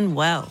projects done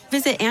well.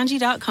 Visit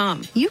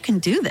Angie.com. You can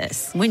do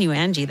this when you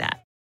Angie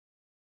that.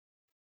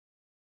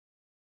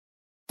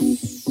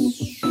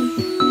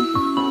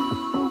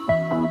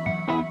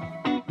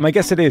 My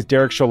guest today is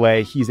Derek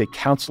Chollet. He's a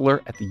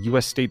counselor at the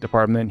U.S. State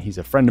Department. He's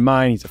a friend of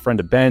mine. He's a friend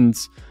of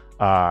Ben's.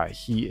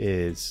 He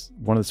is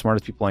one of the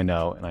smartest people I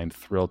know, and I'm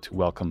thrilled to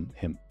welcome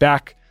him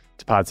back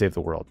to Pod Save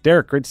the World.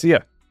 Derek, great to see you.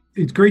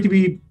 It's great to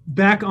be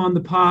back on the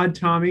pod,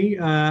 Tommy.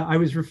 I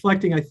was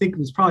reflecting, I think it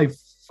was probably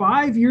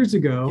 5 years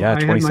ago. Yeah,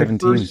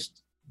 2017. I had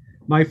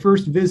my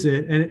first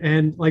visit,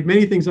 and like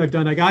many things I've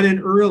done, I got in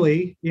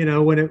early,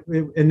 when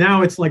and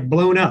now it's like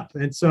blown up.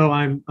 And so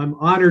I'm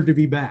honored to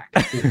be back.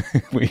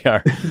 We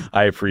are.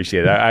 I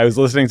appreciate it. I was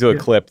listening to a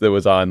clip that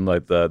was on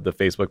like the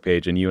Facebook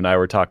page, and you and I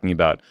were talking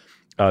about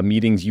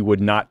meetings you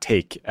would not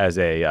take as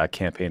a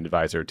campaign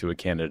advisor to a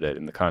candidate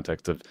in the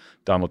context of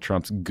Donald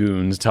Trump's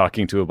goons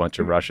talking to a bunch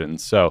of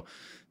Russians. So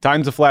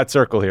time's a flat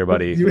circle here,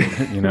 buddy.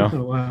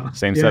 Oh, wow.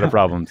 Same set of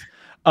problems.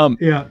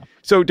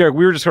 So Derek,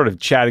 we were just sort of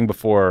chatting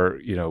before,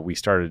 we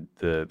started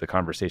the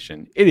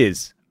conversation. It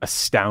is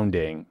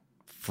astounding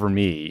for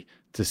me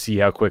to see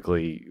how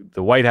quickly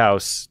the White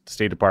House, the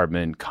State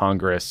Department,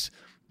 Congress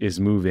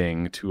is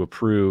moving to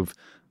approve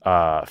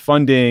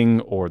funding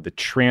or the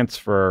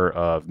transfer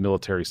of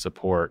military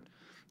support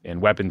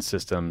and weapons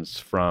systems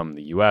from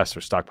the U.S. or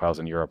stockpiles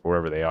in Europe,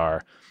 wherever they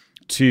are,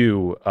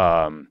 to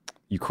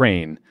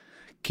Ukraine.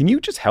 Can you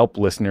just help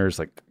listeners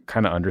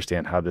kind of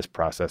understand how this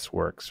process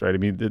works, right? I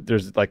mean,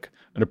 there's like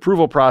an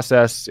approval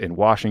process in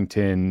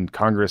Washington,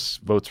 Congress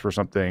votes for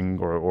something,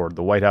 or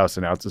the White House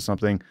announces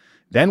something.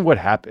 Then what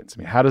happens? I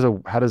mean, how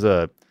does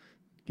a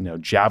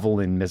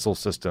Javelin missile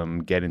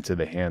system get into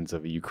the hands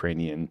of a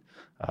Ukrainian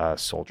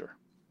soldier?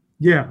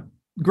 Yeah,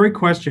 great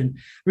question.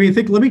 I mean,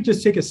 let me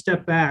just take a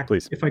step back,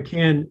 please, if I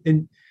can,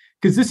 and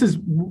because this is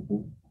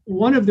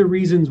one of the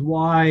reasons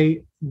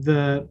why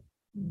the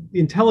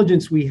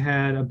intelligence we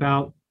had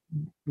about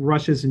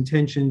Russia's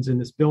intentions and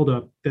this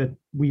buildup that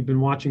we've been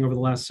watching over the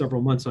last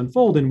several months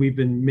unfold and we've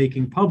been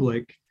making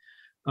public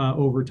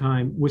over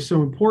time was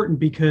so important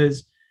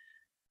because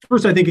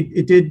first, I think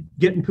it did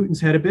get in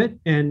Putin's head a bit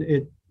and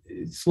it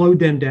slowed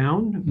them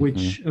down,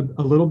 which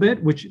a little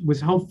bit, which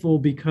was helpful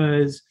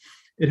because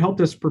it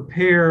helped us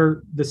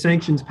prepare the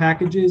sanctions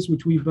packages,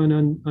 which we've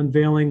been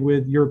unveiling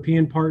with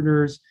European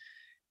partners.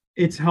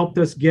 It's helped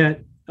us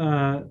get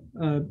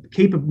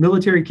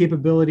military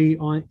capability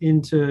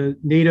into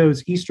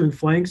NATO's eastern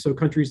flank, so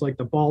countries like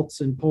the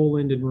Balts and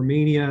Poland and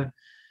Romania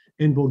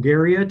and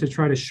Bulgaria to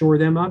try to shore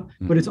them up.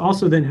 But it's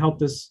also then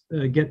helped us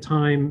get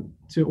time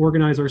to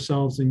organize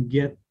ourselves and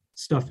get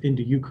stuff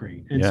into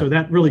Ukraine. And so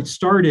that really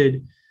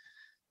started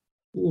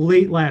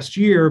late last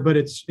year, but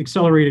it's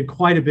accelerated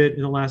quite a bit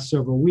in the last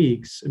several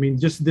weeks. I mean,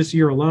 just this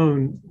year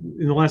alone,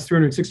 in the last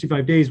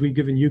 365 days, we've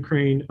given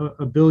Ukraine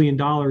 $1 billion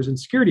in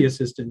security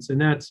assistance.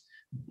 And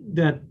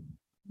that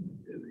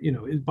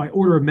is by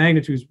order of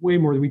magnitude is way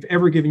more than we've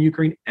ever given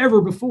Ukraine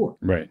ever before.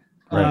 Right.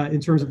 In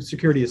terms of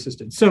security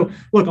assistance. So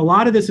look, a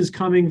lot of this is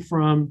coming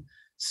from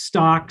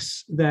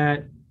stocks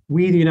that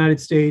we, the United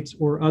States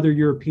or other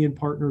European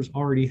partners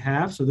already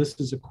have. So this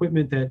is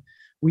equipment that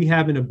we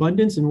have in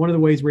abundance. And one of the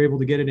ways we're able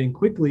to get it in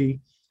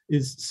quickly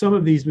is some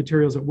of these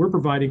materials that we're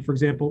providing, for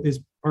example,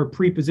 are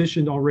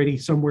pre-positioned already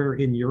somewhere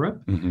in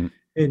Europe.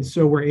 And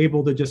so we're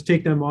able to just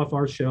take them off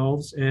our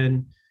shelves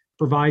and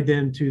provide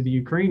them to the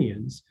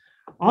Ukrainians.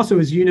 Also,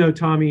 as you know,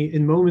 Tommy,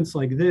 in moments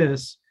like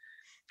this,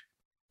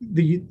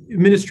 the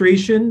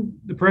administration,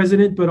 the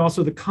president, but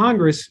also the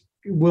Congress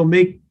will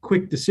make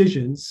quick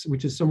decisions,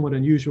 which is somewhat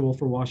unusual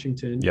for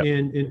Washington,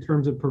 in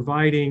terms of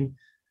providing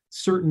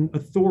certain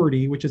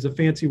authority, which is a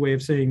fancy way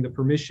of saying the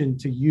permission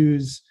to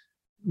use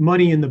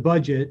money in the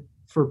budget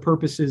for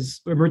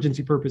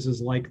emergency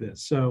purposes like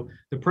this. So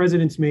the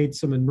president's made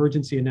some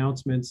emergency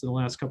announcements in the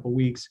last couple of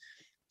weeks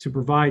to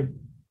provide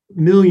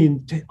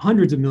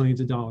hundreds of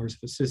millions of dollars of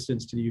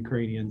assistance to the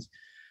Ukrainians.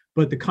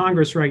 But the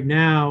Congress right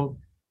now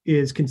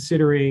is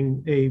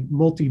considering a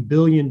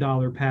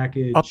multi-billion-dollar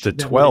package. Up to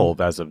 12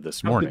 as of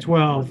this morning. Up to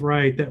 12,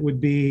 right. That would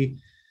be,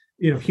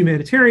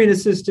 humanitarian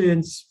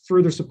assistance,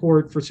 further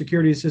support for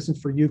security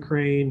assistance for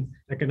Ukraine,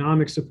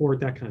 economic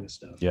support, that kind of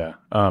stuff. Yeah.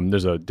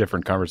 There's a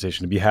different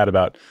conversation to be had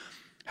about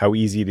how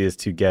easy it is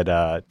to get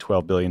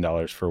 $12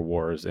 billion for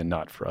wars and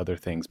not for other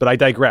things. But I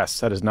digress.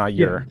 That is not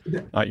your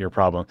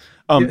problem.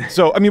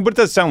 So, I mean, what it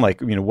does sound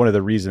like, one of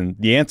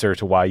the answer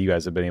to why you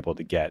guys have been able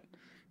to get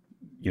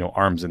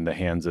arms in the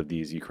hands of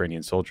these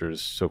Ukrainian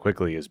soldiers so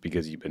quickly is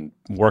because you've been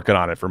working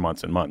on it for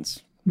months and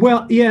months.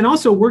 Well, yeah, and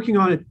also working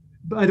on it,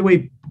 by the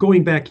way,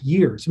 going back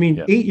years. I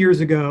mean, 8 years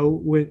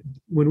ago, when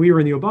we were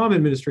in the Obama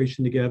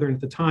administration together, and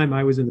at the time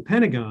I was in the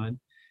Pentagon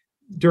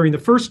during the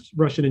first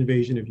Russian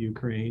invasion of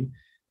Ukraine,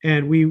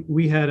 and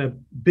we had a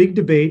big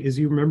debate, as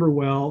you remember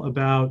well,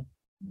 about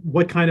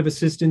what kind of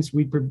assistance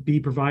we'd be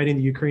providing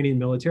the Ukrainian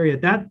military.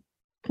 At that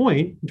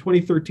point, in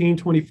 2013,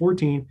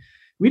 2014,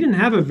 we didn't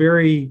have a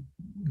very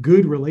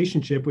good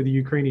relationship with the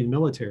Ukrainian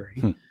military.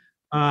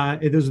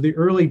 Those are the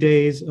early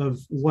days of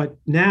what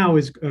now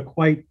is a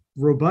quite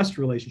robust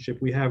relationship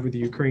we have with the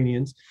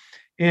Ukrainians.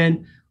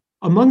 And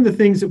among the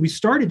things that we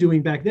started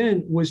doing back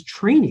then was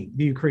training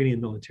the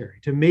Ukrainian military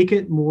to make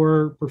it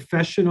more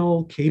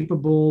professional,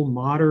 capable,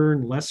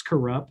 modern, less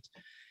corrupt.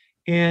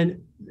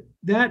 And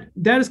that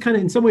is kind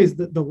of in some ways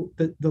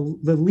the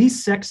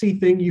least sexy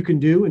thing you can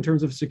do in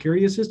terms of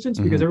security assistance,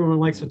 because everyone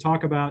likes to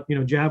talk about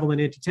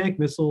Javelin anti-tank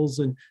missiles,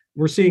 and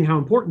we're seeing how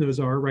important those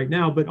are right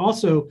now. But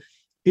also,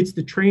 it's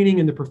the training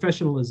and the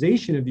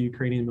professionalization of the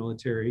Ukrainian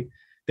military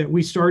that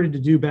we started to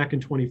do back in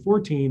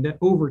 2014 that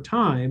over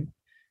time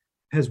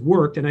has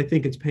worked, and I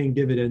think it's paying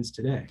dividends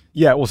today.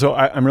 Yeah, well, so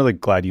I'm really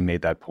glad you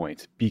made that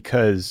point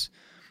because,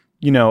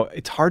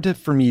 it's hard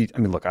for me. I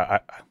mean, look,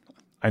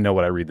 I know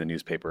what I read in the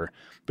newspaper,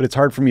 but it's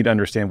hard for me to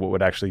understand what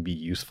would actually be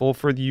useful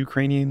for the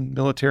Ukrainian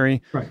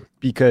military. Right.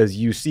 Because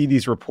you see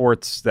these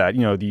reports that,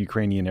 the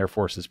Ukrainian Air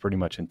Force is pretty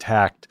much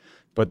intact,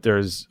 but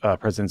there's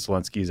President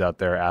Zelensky's out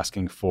there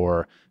asking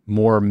for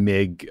more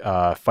MiG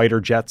fighter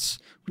jets,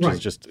 which is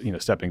just,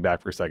 stepping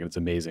back for a second. It's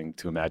amazing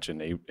to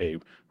imagine a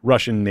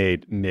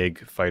Russian-made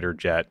MiG fighter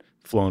jet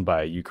flown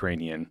by a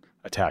Ukrainian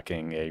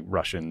attacking a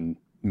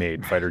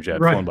Russian-made fighter jet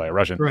flown by a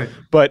Russian. Right.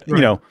 But,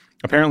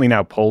 apparently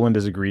now Poland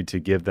has agreed to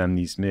give them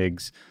these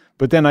MiGs.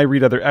 But then I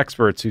read other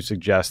experts who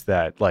suggest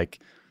that, like,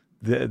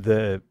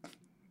 the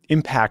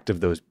impact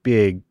of those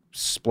big,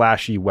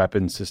 splashy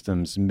weapon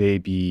systems may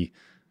be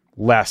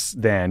less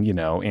than,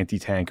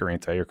 anti-tank or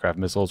anti-aircraft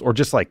missiles, or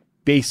just like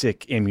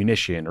basic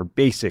ammunition or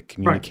basic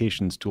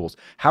communications tools.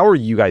 How are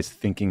you guys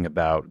thinking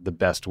about the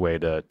best way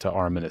to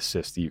arm and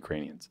assist the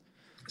Ukrainians?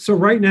 So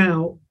right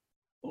now,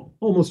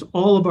 almost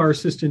all of our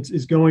assistance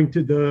is going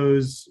to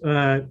those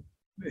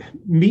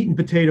meat and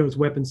potatoes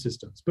weapon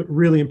systems, but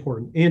really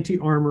important: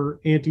 anti-armor,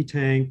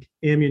 anti-tank,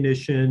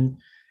 ammunition,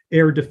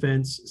 air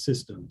defense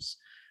systems.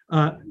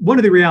 One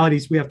of the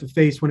realities we have to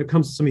face when it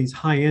comes to some of these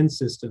high-end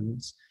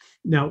systems,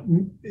 now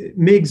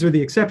MiGs are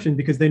the exception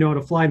because they know how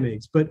to fly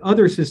MiGs, but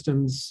other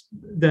systems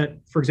that,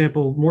 for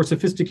example, more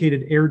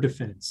sophisticated air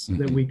defense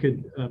that we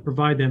could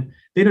provide them,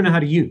 they don't know how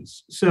to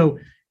use. So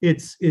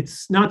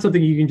it's not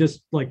something you can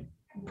just like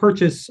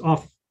purchase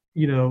off,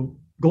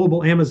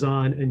 global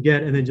Amazon and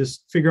get, and then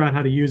just figure out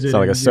how to use it. It's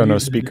like a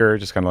Sonos speaker,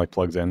 just kind of like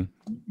plugs in.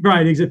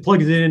 Right, it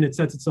plugs in, it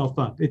sets itself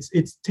up. You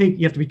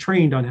have to be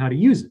trained on how to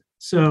use it.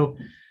 So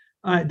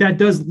that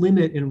does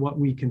limit in what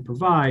we can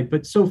provide.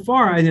 But so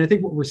far, I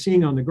think what we're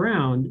seeing on the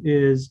ground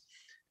is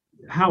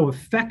how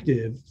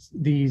effective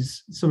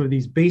some of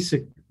these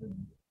basic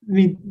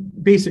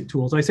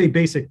tools. I say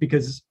basic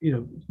because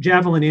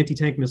Javelin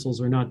anti-tank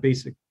missiles are not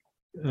basic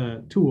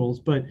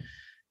tools, but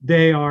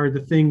they are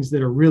the things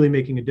that are really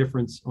making a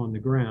difference on the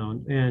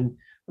ground. And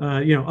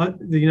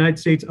the United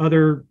States,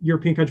 other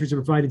European countries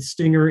have provided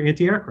Stinger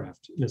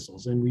anti-aircraft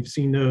missiles, and we've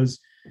seen those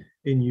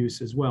in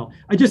use as well.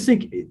 I just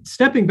think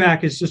stepping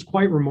back is just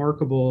quite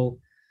remarkable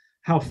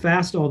how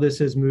fast all this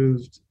has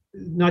moved,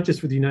 not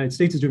just what the United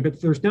States is doing, but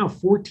there's now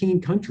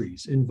 14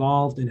 countries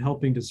involved in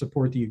helping to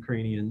support the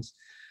Ukrainians.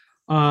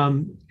 They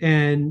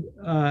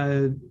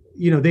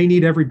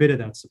need every bit of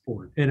that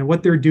support. And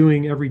what they're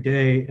doing every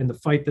day and the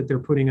fight that they're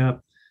putting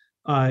up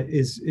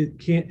is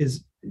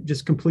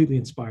just completely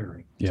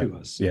inspiring to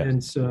us. Yeah.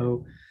 And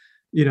so,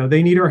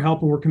 they need our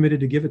help, and we're committed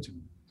to give it to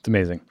them. It's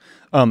amazing.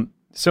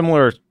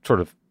 Similar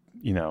sort of,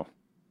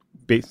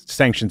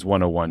 sanctions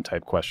 101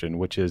 type question,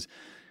 which is,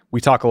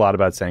 we talk a lot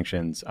about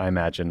sanctions. I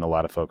imagine a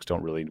lot of folks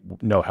don't really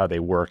know how they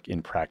work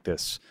in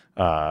practice.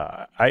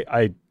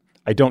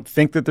 I don't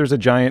think that there's a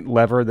giant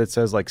lever that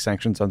says like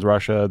sanctions on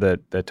Russia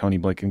that Tony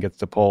Blinken gets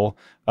to pull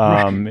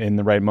in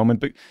the right moment.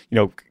 But,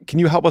 can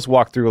you help us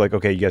walk through like,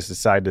 okay, you guys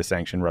decide to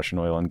sanction Russian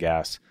oil and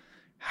gas.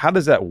 How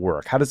does that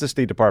work? How does the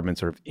State Department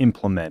sort of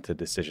implement a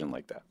decision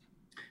like that?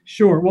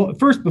 Sure. Well,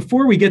 first,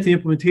 before we get to the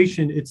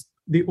implementation, it's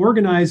the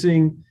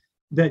organizing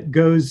that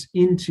goes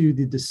into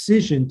the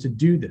decision to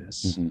do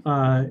this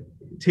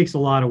takes a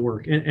lot of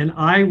work. And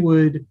I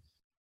would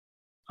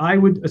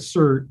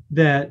assert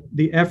that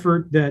the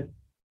effort that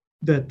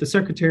the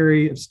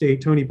Secretary of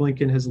State, Tony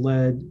Blinken, has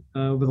led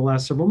over the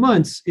last several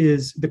months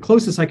is the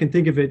closest I can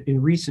think of it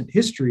in recent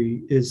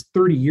history is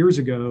 30 years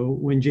ago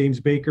when James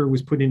Baker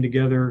was putting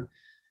together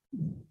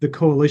the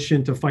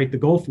coalition to fight the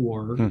Gulf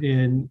War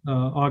in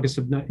from August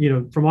of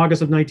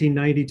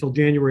 1990 till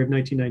January of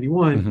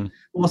 1991,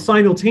 while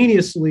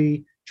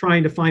simultaneously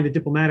trying to find a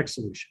diplomatic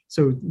solution.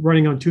 So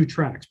running on two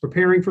tracks,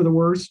 preparing for the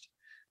worst,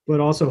 but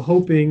also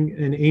hoping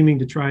and aiming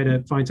to try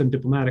to find some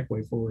diplomatic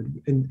way forward.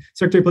 And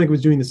Secretary Blinken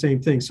was doing the same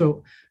thing.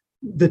 So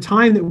the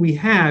time that we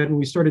had when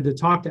we started to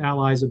talk to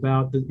allies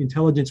about the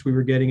intelligence we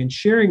were getting and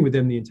sharing with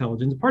them the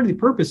intelligence, part of the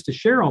purpose to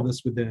share all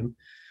this with them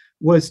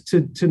was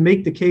to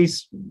make the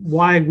case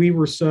why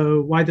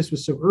this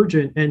was so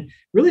urgent, and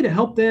really to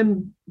help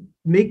them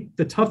make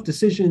the tough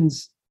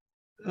decisions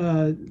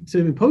to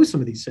impose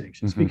some of these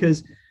sanctions.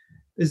 Because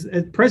as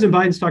President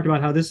Biden's talked about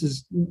how this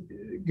is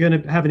going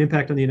to have an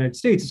impact on the United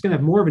States, it's going to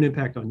have more of an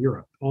impact on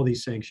Europe, all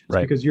these sanctions,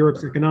 because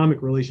Europe's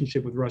economic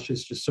relationship with Russia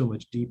is just so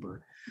much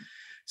deeper.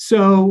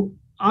 So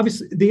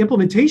obviously the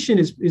implementation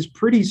is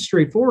pretty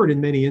straightforward in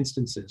many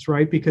instances,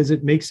 right? Because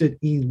it makes it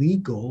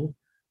illegal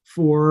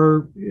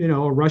for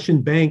a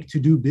Russian bank to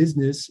do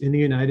business in the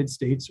United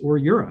States or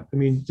Europe. I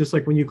mean, just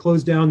like when you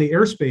close down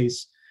your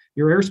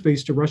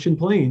airspace to Russian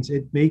planes,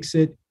 it makes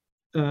it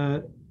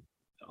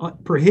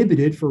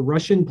prohibited for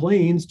Russian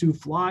planes to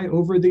fly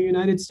over the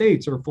United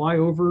States or fly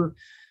over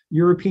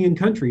European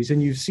countries.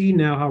 And you've seen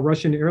now how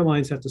Russian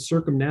airlines have to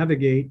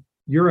circumnavigate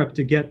Europe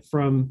to get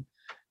from,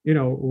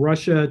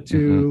 Russia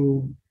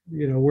to,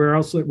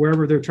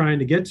 wherever they're trying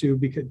to get to,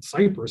 because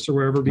Cyprus or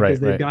wherever, because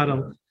they've got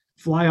to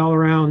fly all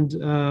around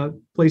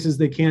places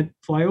they can't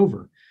fly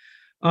over.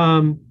 We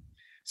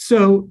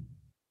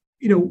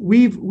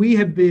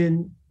have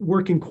been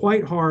working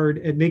quite hard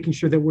at making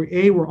sure that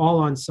we're all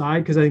on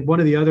side, because I think one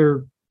of the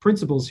other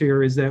principles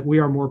here is that we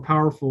are more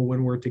powerful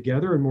when we're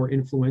together and more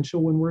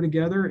influential when we're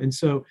together. And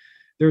so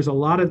there's a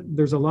lot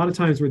of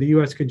times where the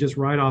U.S. could just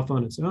ride off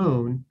on its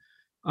own.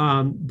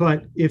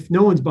 But if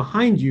no one's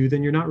behind you,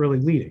 then you're not really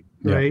leading,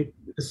 right?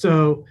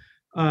 So,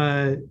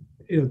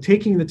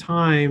 taking the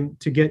time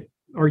to get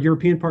our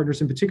European partners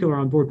in particular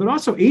on board, but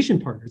also Asian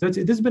partners. This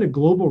has been a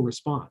global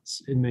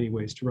response in many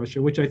ways to Russia,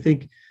 which I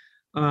think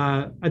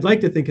I'd like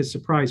to think has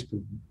surprised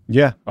Putin.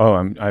 Yeah. Oh,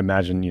 I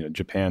imagine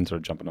Japan sort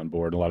of jumping on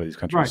board. A lot of these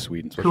countries,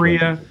 Sweden,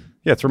 Korea.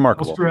 Yeah, it's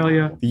remarkable.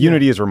 Australia. The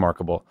unity is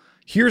remarkable.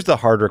 Here's the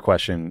harder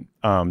question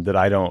that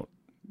I don't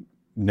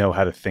know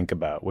how to think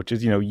about, which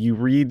is, you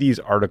read these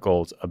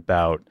articles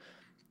about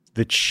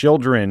the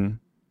children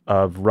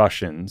of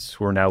Russians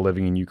who are now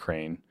living in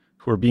Ukraine,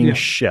 who are being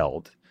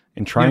shelled,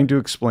 and trying to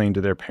explain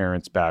to their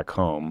parents back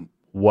home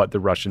what the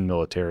Russian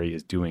military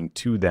is doing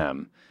to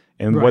them,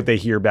 and what they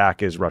hear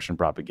back is Russian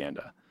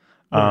propaganda.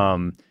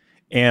 And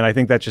I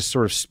think that just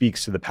sort of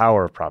speaks to the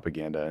power of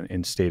propaganda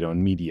in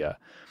state-owned media.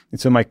 And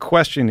so my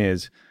question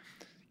is,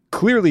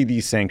 clearly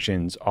these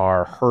sanctions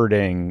are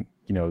hurting,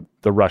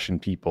 the Russian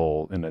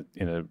people in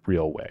a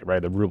real way,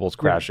 right? The ruble's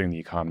crashing, the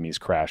economy is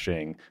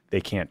crashing. They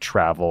can't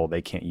travel,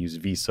 they can't use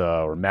Visa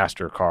or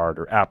MasterCard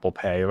or Apple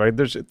Pay. Right?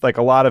 There's like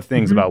a lot of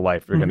things about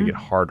life that are going to get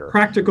harder.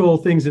 Practical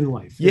things in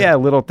life. Yeah,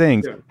 little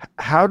things. Yeah.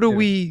 How do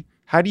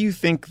you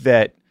think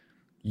that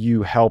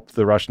you help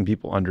the Russian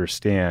people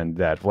understand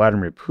that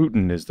Vladimir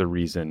Putin is the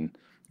reason,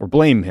 or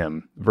blame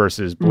him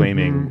versus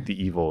blaming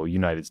the evil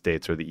United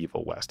States or the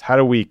evil West? How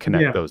do we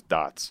connect those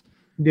dots?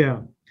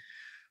 Yeah.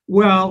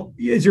 Well,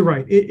 as you're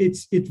right,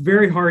 it's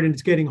very hard, and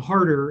it's getting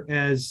harder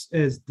as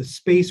the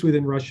space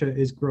within Russia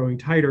is growing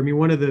tighter. I mean,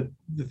 one of the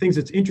things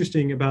that's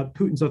interesting about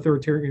Putin's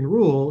authoritarian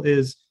rule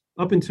is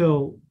up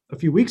until a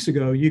few weeks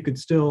ago, you could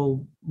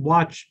still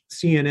watch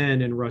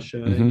CNN in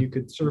Russia and you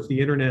could surf the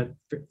internet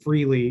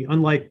freely,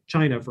 unlike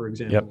China, for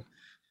example.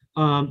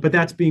 But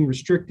that's being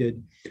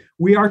restricted.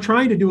 We are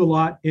trying to do a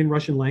lot in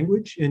Russian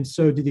language. And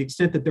so to the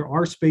extent that there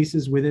are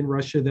spaces within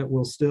Russia that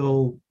will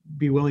still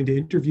be willing to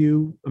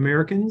interview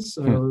Americans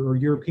or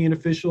European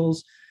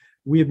officials,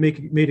 we have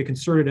made a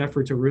concerted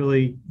effort to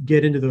really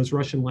get into those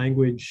Russian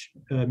language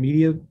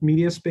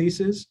media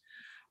spaces.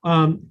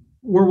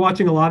 We're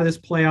watching a lot of this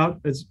play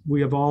out as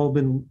we have all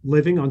been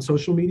living on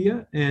social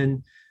media.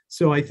 And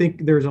so I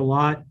think there's a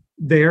lot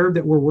there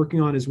that we're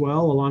working on as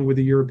well, along with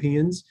the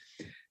Europeans.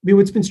 I mean,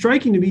 what's been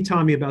striking to me,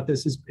 Tommy, about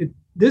this is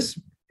this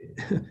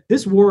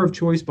war of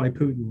choice by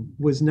Putin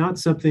was not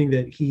something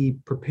that he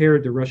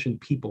prepared the Russian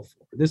people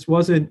for. This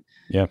wasn't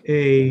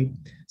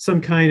some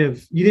kind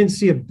of, you didn't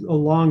see a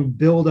long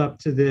build up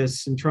to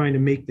this and trying to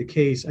make the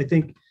case. I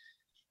think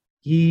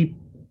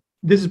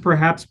this is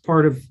perhaps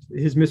part of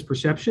his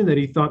misperception, that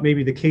he thought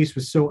maybe the case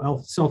was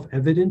so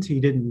self-evident he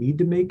didn't need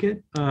to make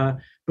it.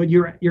 But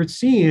you're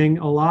seeing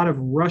a lot of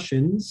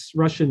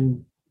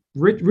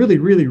really,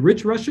 really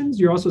rich Russians.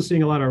 You're also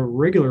seeing a lot of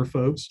regular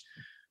folks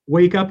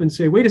wake up and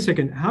say, wait a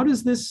second, how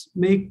does this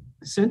make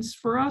sense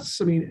for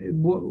us? I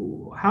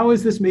mean, how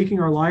is this making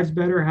our lives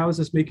better? How is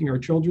this making our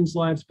children's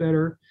lives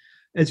better?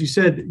 As you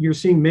said, you're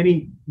seeing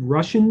many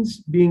Russians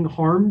being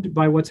harmed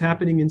by what's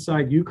happening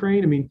inside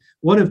Ukraine. I mean,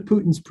 one of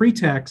Putin's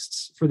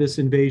pretexts for this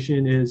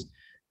invasion is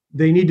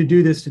they need to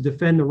do this to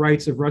defend the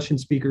rights of Russian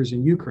speakers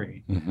in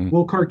Ukraine.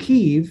 Well,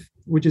 Kharkiv,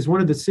 which is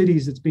one of the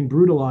cities that's being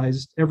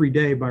brutalized every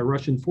day by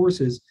Russian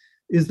forces,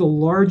 is the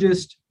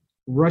largest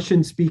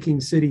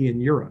Russian-speaking city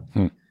in Europe.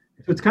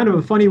 So it's kind of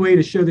a funny way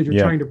to show that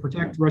you're trying to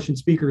protect Russian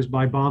speakers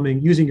by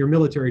using your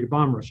military to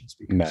bomb Russian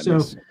speakers.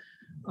 Madness.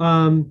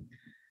 So,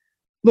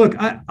 look,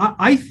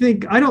 I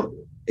think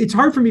it's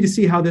hard for me to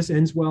see how this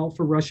ends well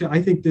for Russia.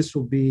 I think this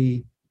will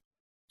be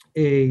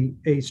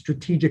a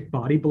strategic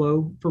body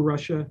blow for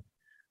Russia.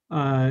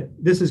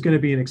 This is going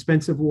to be an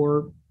expensive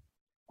war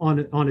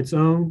on its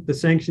own. The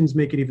sanctions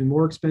make it even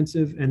more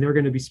expensive, and they're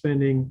going to be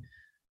spending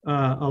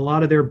a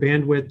lot of their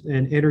bandwidth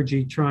and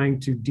energy trying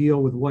to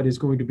deal with what is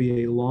going to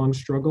be a long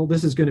struggle.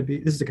 This is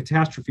a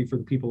catastrophe for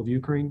the people of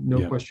Ukraine,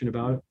 no question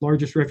about it.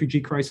 Largest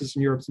refugee crisis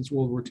in Europe since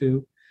World War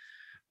II.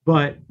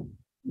 But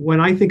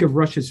when I think of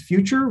Russia's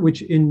future,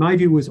 which in my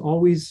view was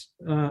always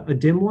a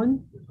dim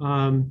one,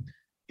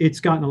 it's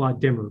gotten a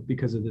lot dimmer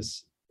because of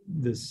this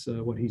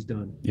what he's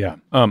done. Yeah.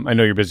 I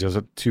know you're busy. Those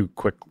are two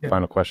quick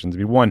final questions. I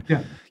mean, one,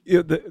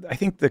 I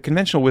think the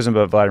conventional wisdom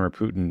about Vladimir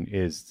Putin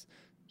is,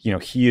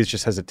 he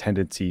just has a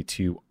tendency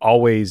to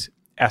always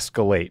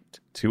escalate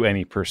to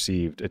any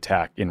perceived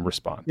attack in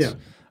response.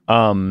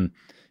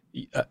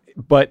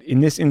 But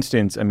in this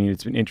instance, I mean,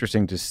 it's been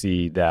interesting to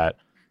see that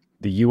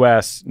the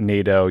U.S.,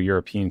 NATO,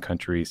 European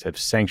countries have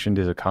sanctioned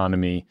his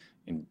economy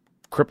in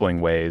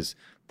crippling ways.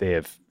 They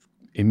have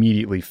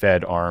immediately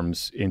fed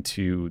arms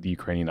into the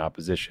Ukrainian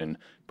opposition,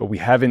 but we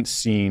haven't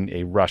seen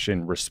a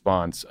Russian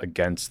response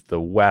against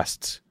the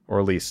West, or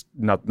at least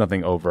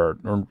nothing overt.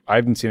 Or I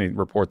haven't seen any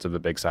reports of a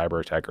big cyber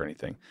attack or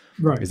anything.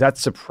 Right. Is that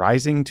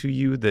surprising to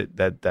you,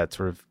 that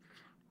sort of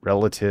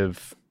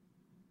relative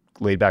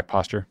laid back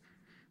posture?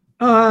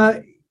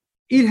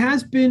 It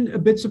has been a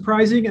bit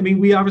surprising. I mean,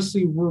 we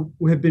obviously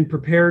have been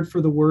prepared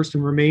for the worst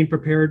and remain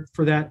prepared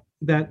for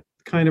that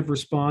kind of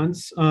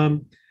response.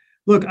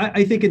 Look,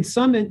 I think in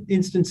some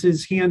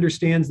instances, he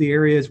understands the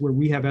areas where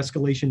we have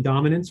escalation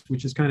dominance,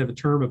 which is kind of a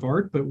term of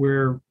art, but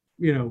where,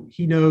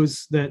 he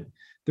knows that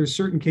there's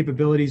certain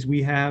capabilities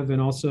we have,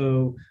 and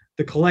also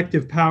the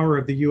collective power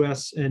of the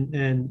US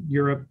and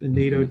Europe and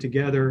NATO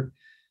together,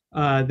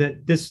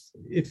 that this,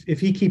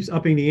 if he keeps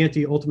upping the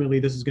ante, ultimately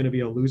this is going to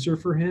be a loser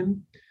for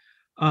him.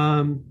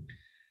 But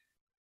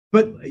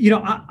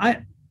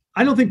I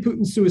don't think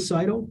Putin's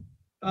suicidal,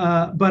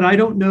 but I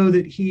don't know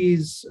that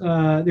he's.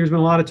 There's been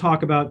a lot of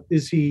talk about,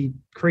 is he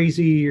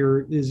crazy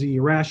or is he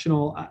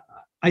irrational?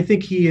 I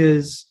think he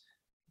is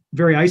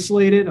very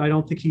isolated. I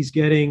don't think he's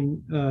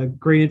getting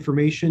great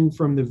information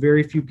from the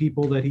very few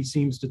people that he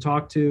seems to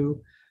talk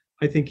to.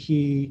 I think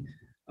he.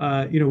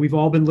 We've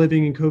all been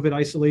living in COVID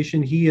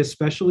isolation. He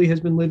especially has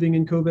been living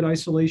in COVID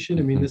isolation.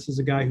 I mean, this is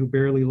a guy who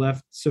barely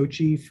left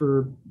Sochi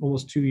for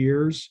almost 2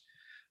 years.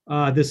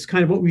 This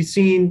kind of what we've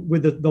seen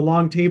with the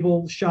long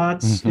table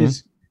shots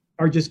is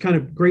are just kind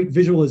of great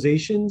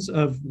visualizations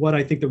of what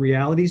I think the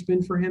reality's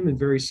been for him, and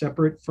very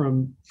separate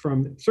from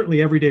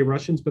certainly everyday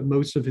Russians, but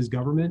most of his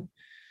government.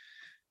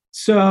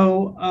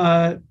 So,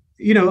 I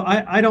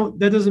don't,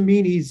 that doesn't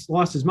mean he's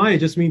lost his mind. It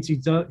just means he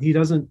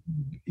doesn't,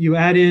 you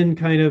add in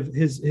kind of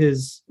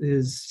his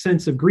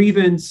sense of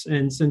grievance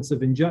and sense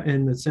of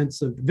and the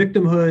sense of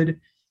victimhood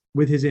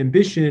with his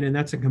ambition, and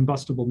that's a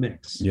combustible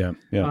mix. Yeah.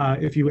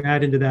 If you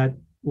add into that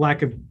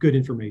lack of good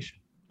information.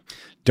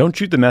 Don't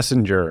shoot the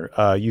messenger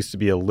used to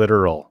be a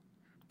literal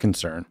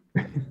concern.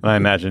 I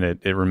imagine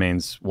it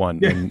remains one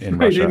in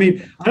right. Russia. I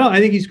mean, I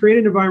think he's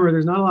created an environment where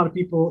there's not a lot of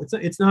people.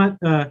 It's not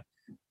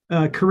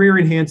career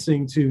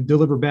enhancing to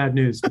deliver bad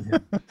news to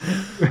him.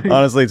 Right?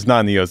 Honestly, it's not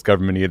in the U.S.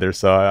 government either,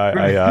 so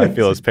I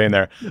feel his pain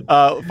there.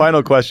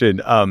 Final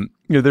question.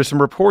 There's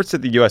some reports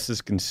that the U.S.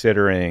 is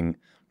considering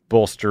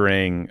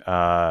bolstering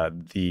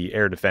the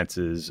air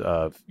defenses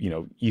of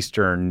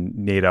Eastern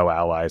NATO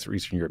allies or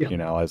Eastern European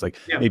allies, like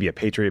maybe a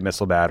Patriot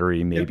missile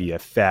battery, maybe a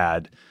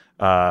THAAD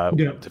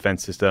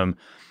defense system.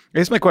 I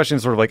guess my question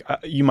is sort of like,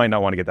 you might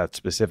not want to get that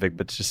specific,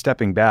 but just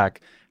stepping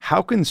back,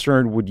 how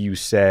concerned would you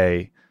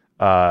say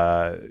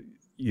NATO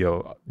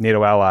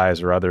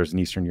allies or others in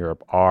Eastern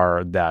Europe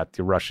are that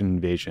the Russian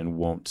invasion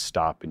won't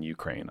stop in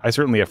Ukraine? I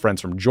certainly have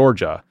friends from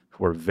Georgia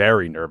who are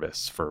very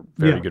nervous for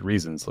very good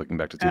reasons, looking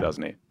back to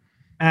 2008.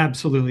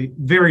 Absolutely.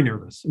 Very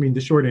nervous. I mean, the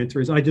short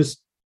answer is I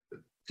just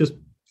a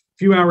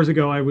few hours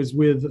ago, I was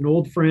with an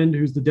old friend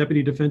who's the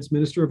Deputy Defense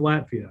Minister of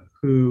Latvia,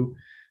 who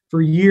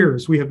for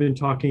years we have been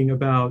talking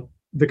about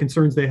the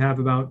concerns they have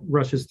about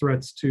Russia's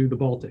threats to the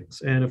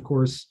Baltics. And of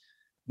course,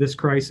 this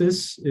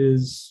crisis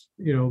is,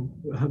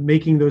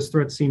 making those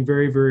threats seem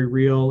very, very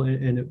real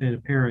and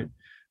apparent.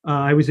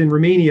 I was in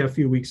Romania a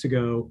few weeks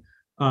ago,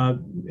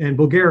 and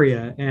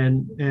Bulgaria,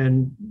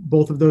 and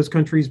both of those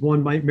countries,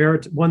 one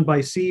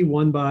by sea,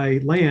 one by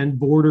land,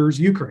 borders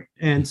Ukraine.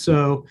 And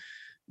so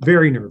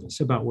very nervous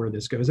about where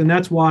this goes. And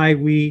that's why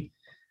we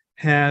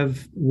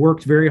have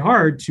worked very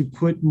hard to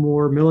put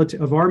more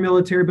of our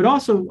military, but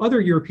also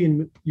other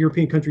European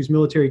countries'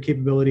 military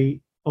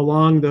capability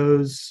along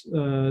those,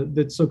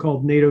 that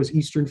so-called NATO's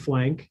eastern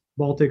flank,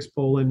 Baltics,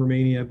 Poland,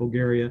 Romania,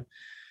 Bulgaria,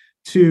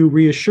 to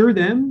reassure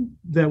them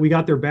that we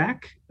got their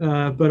back,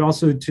 but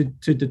also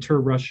to deter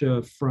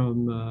Russia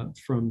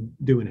from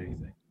doing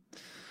anything.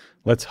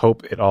 Let's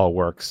hope it all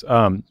works.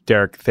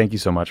 Derek, thank you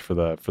so much for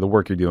the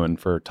work you're doing,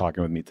 for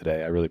talking with me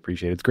today. I really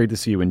appreciate it. It's great to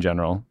see you in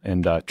general,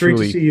 and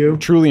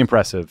truly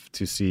impressive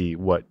to see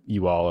what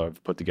you all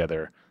have put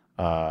together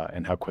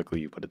and how quickly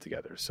you put it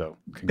together. So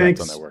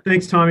congrats on that work.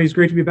 Thanks, Tommy. It's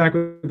great to be back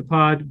with the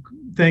pod.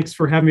 Thanks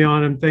for having me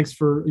on, and thanks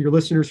for your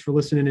listeners for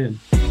listening in.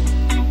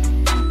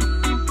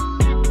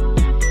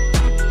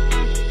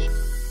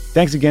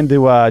 Thanks again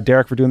to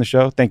Derek for doing the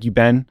show. Thank you,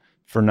 Ben,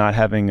 for not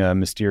having a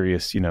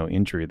mysterious,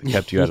 injury that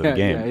kept you out of the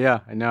game. Yeah.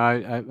 I know.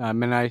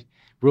 I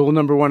rule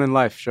number one in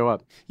life: show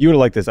up. You would have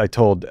liked this. I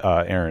told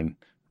Erin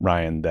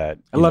Ryan that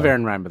I love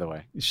Erin Ryan, by the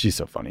way. She's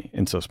so funny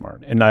and so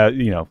smart. And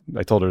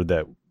I told her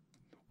that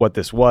what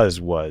this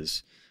was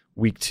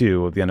week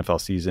 2 of the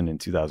NFL season in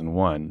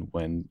 2001,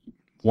 when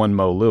one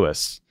Mo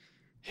Lewis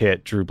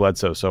hit Drew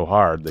Bledsoe so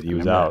hard that he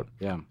was out.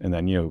 Yeah. And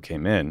then who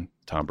came in?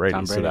 Tom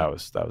Brady. So that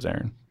was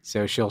Erin.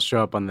 So she'll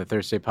show up on the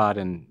Thursday pod,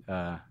 and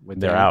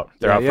they're out.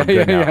 They're out for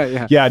good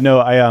now. Yeah.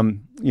 No, I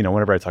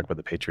whenever I talk about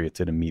the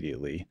Patriots, it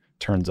immediately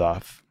turns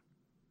off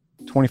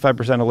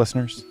 25% of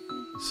listeners.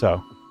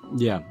 So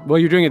yeah. Well,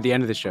 you're doing it at the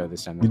end of the show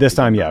this time. This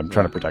time, I'm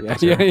trying to protect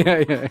us.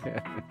 Yeah.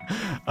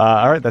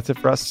 All right, that's it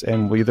for us.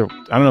 And I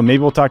don't know,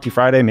 maybe we'll talk to you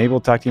Friday. Maybe we'll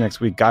talk to you next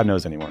week. God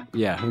knows anymore.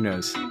 Yeah, who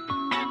knows?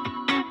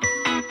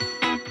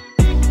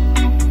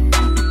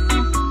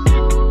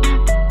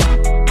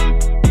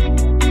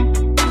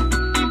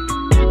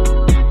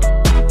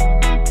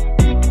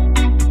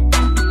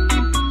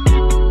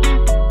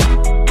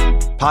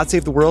 Pod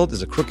Save the World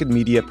is a Crooked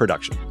Media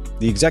production.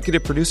 The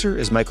executive producer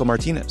is Michael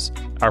Martinez.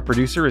 Our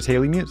producer is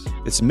Haley Muse.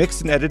 It's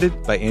mixed and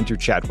edited by Andrew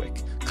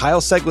Chadwick.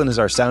 Kyle Seglin is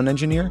our sound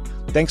engineer.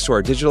 Thanks to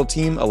our digital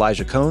team,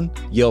 Elijah Cohn,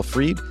 Yale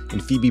Freed,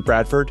 and Phoebe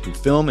Bradford, who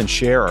film and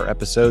share our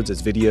episodes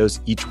as videos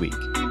each week.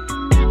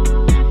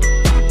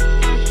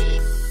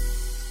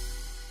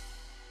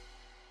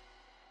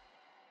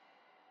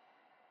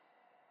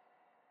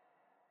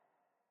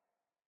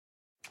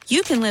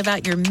 You can live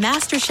out your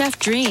MasterChef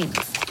dreams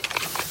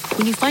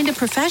when you find a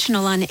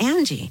professional on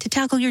Angie to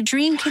tackle your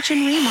dream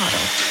kitchen remodel.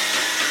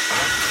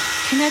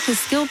 Connect with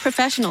skilled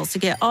professionals to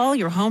get all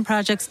your home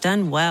projects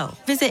done well.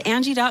 Visit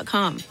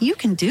Angie.com. You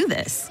can do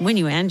this when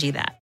you Angie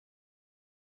that.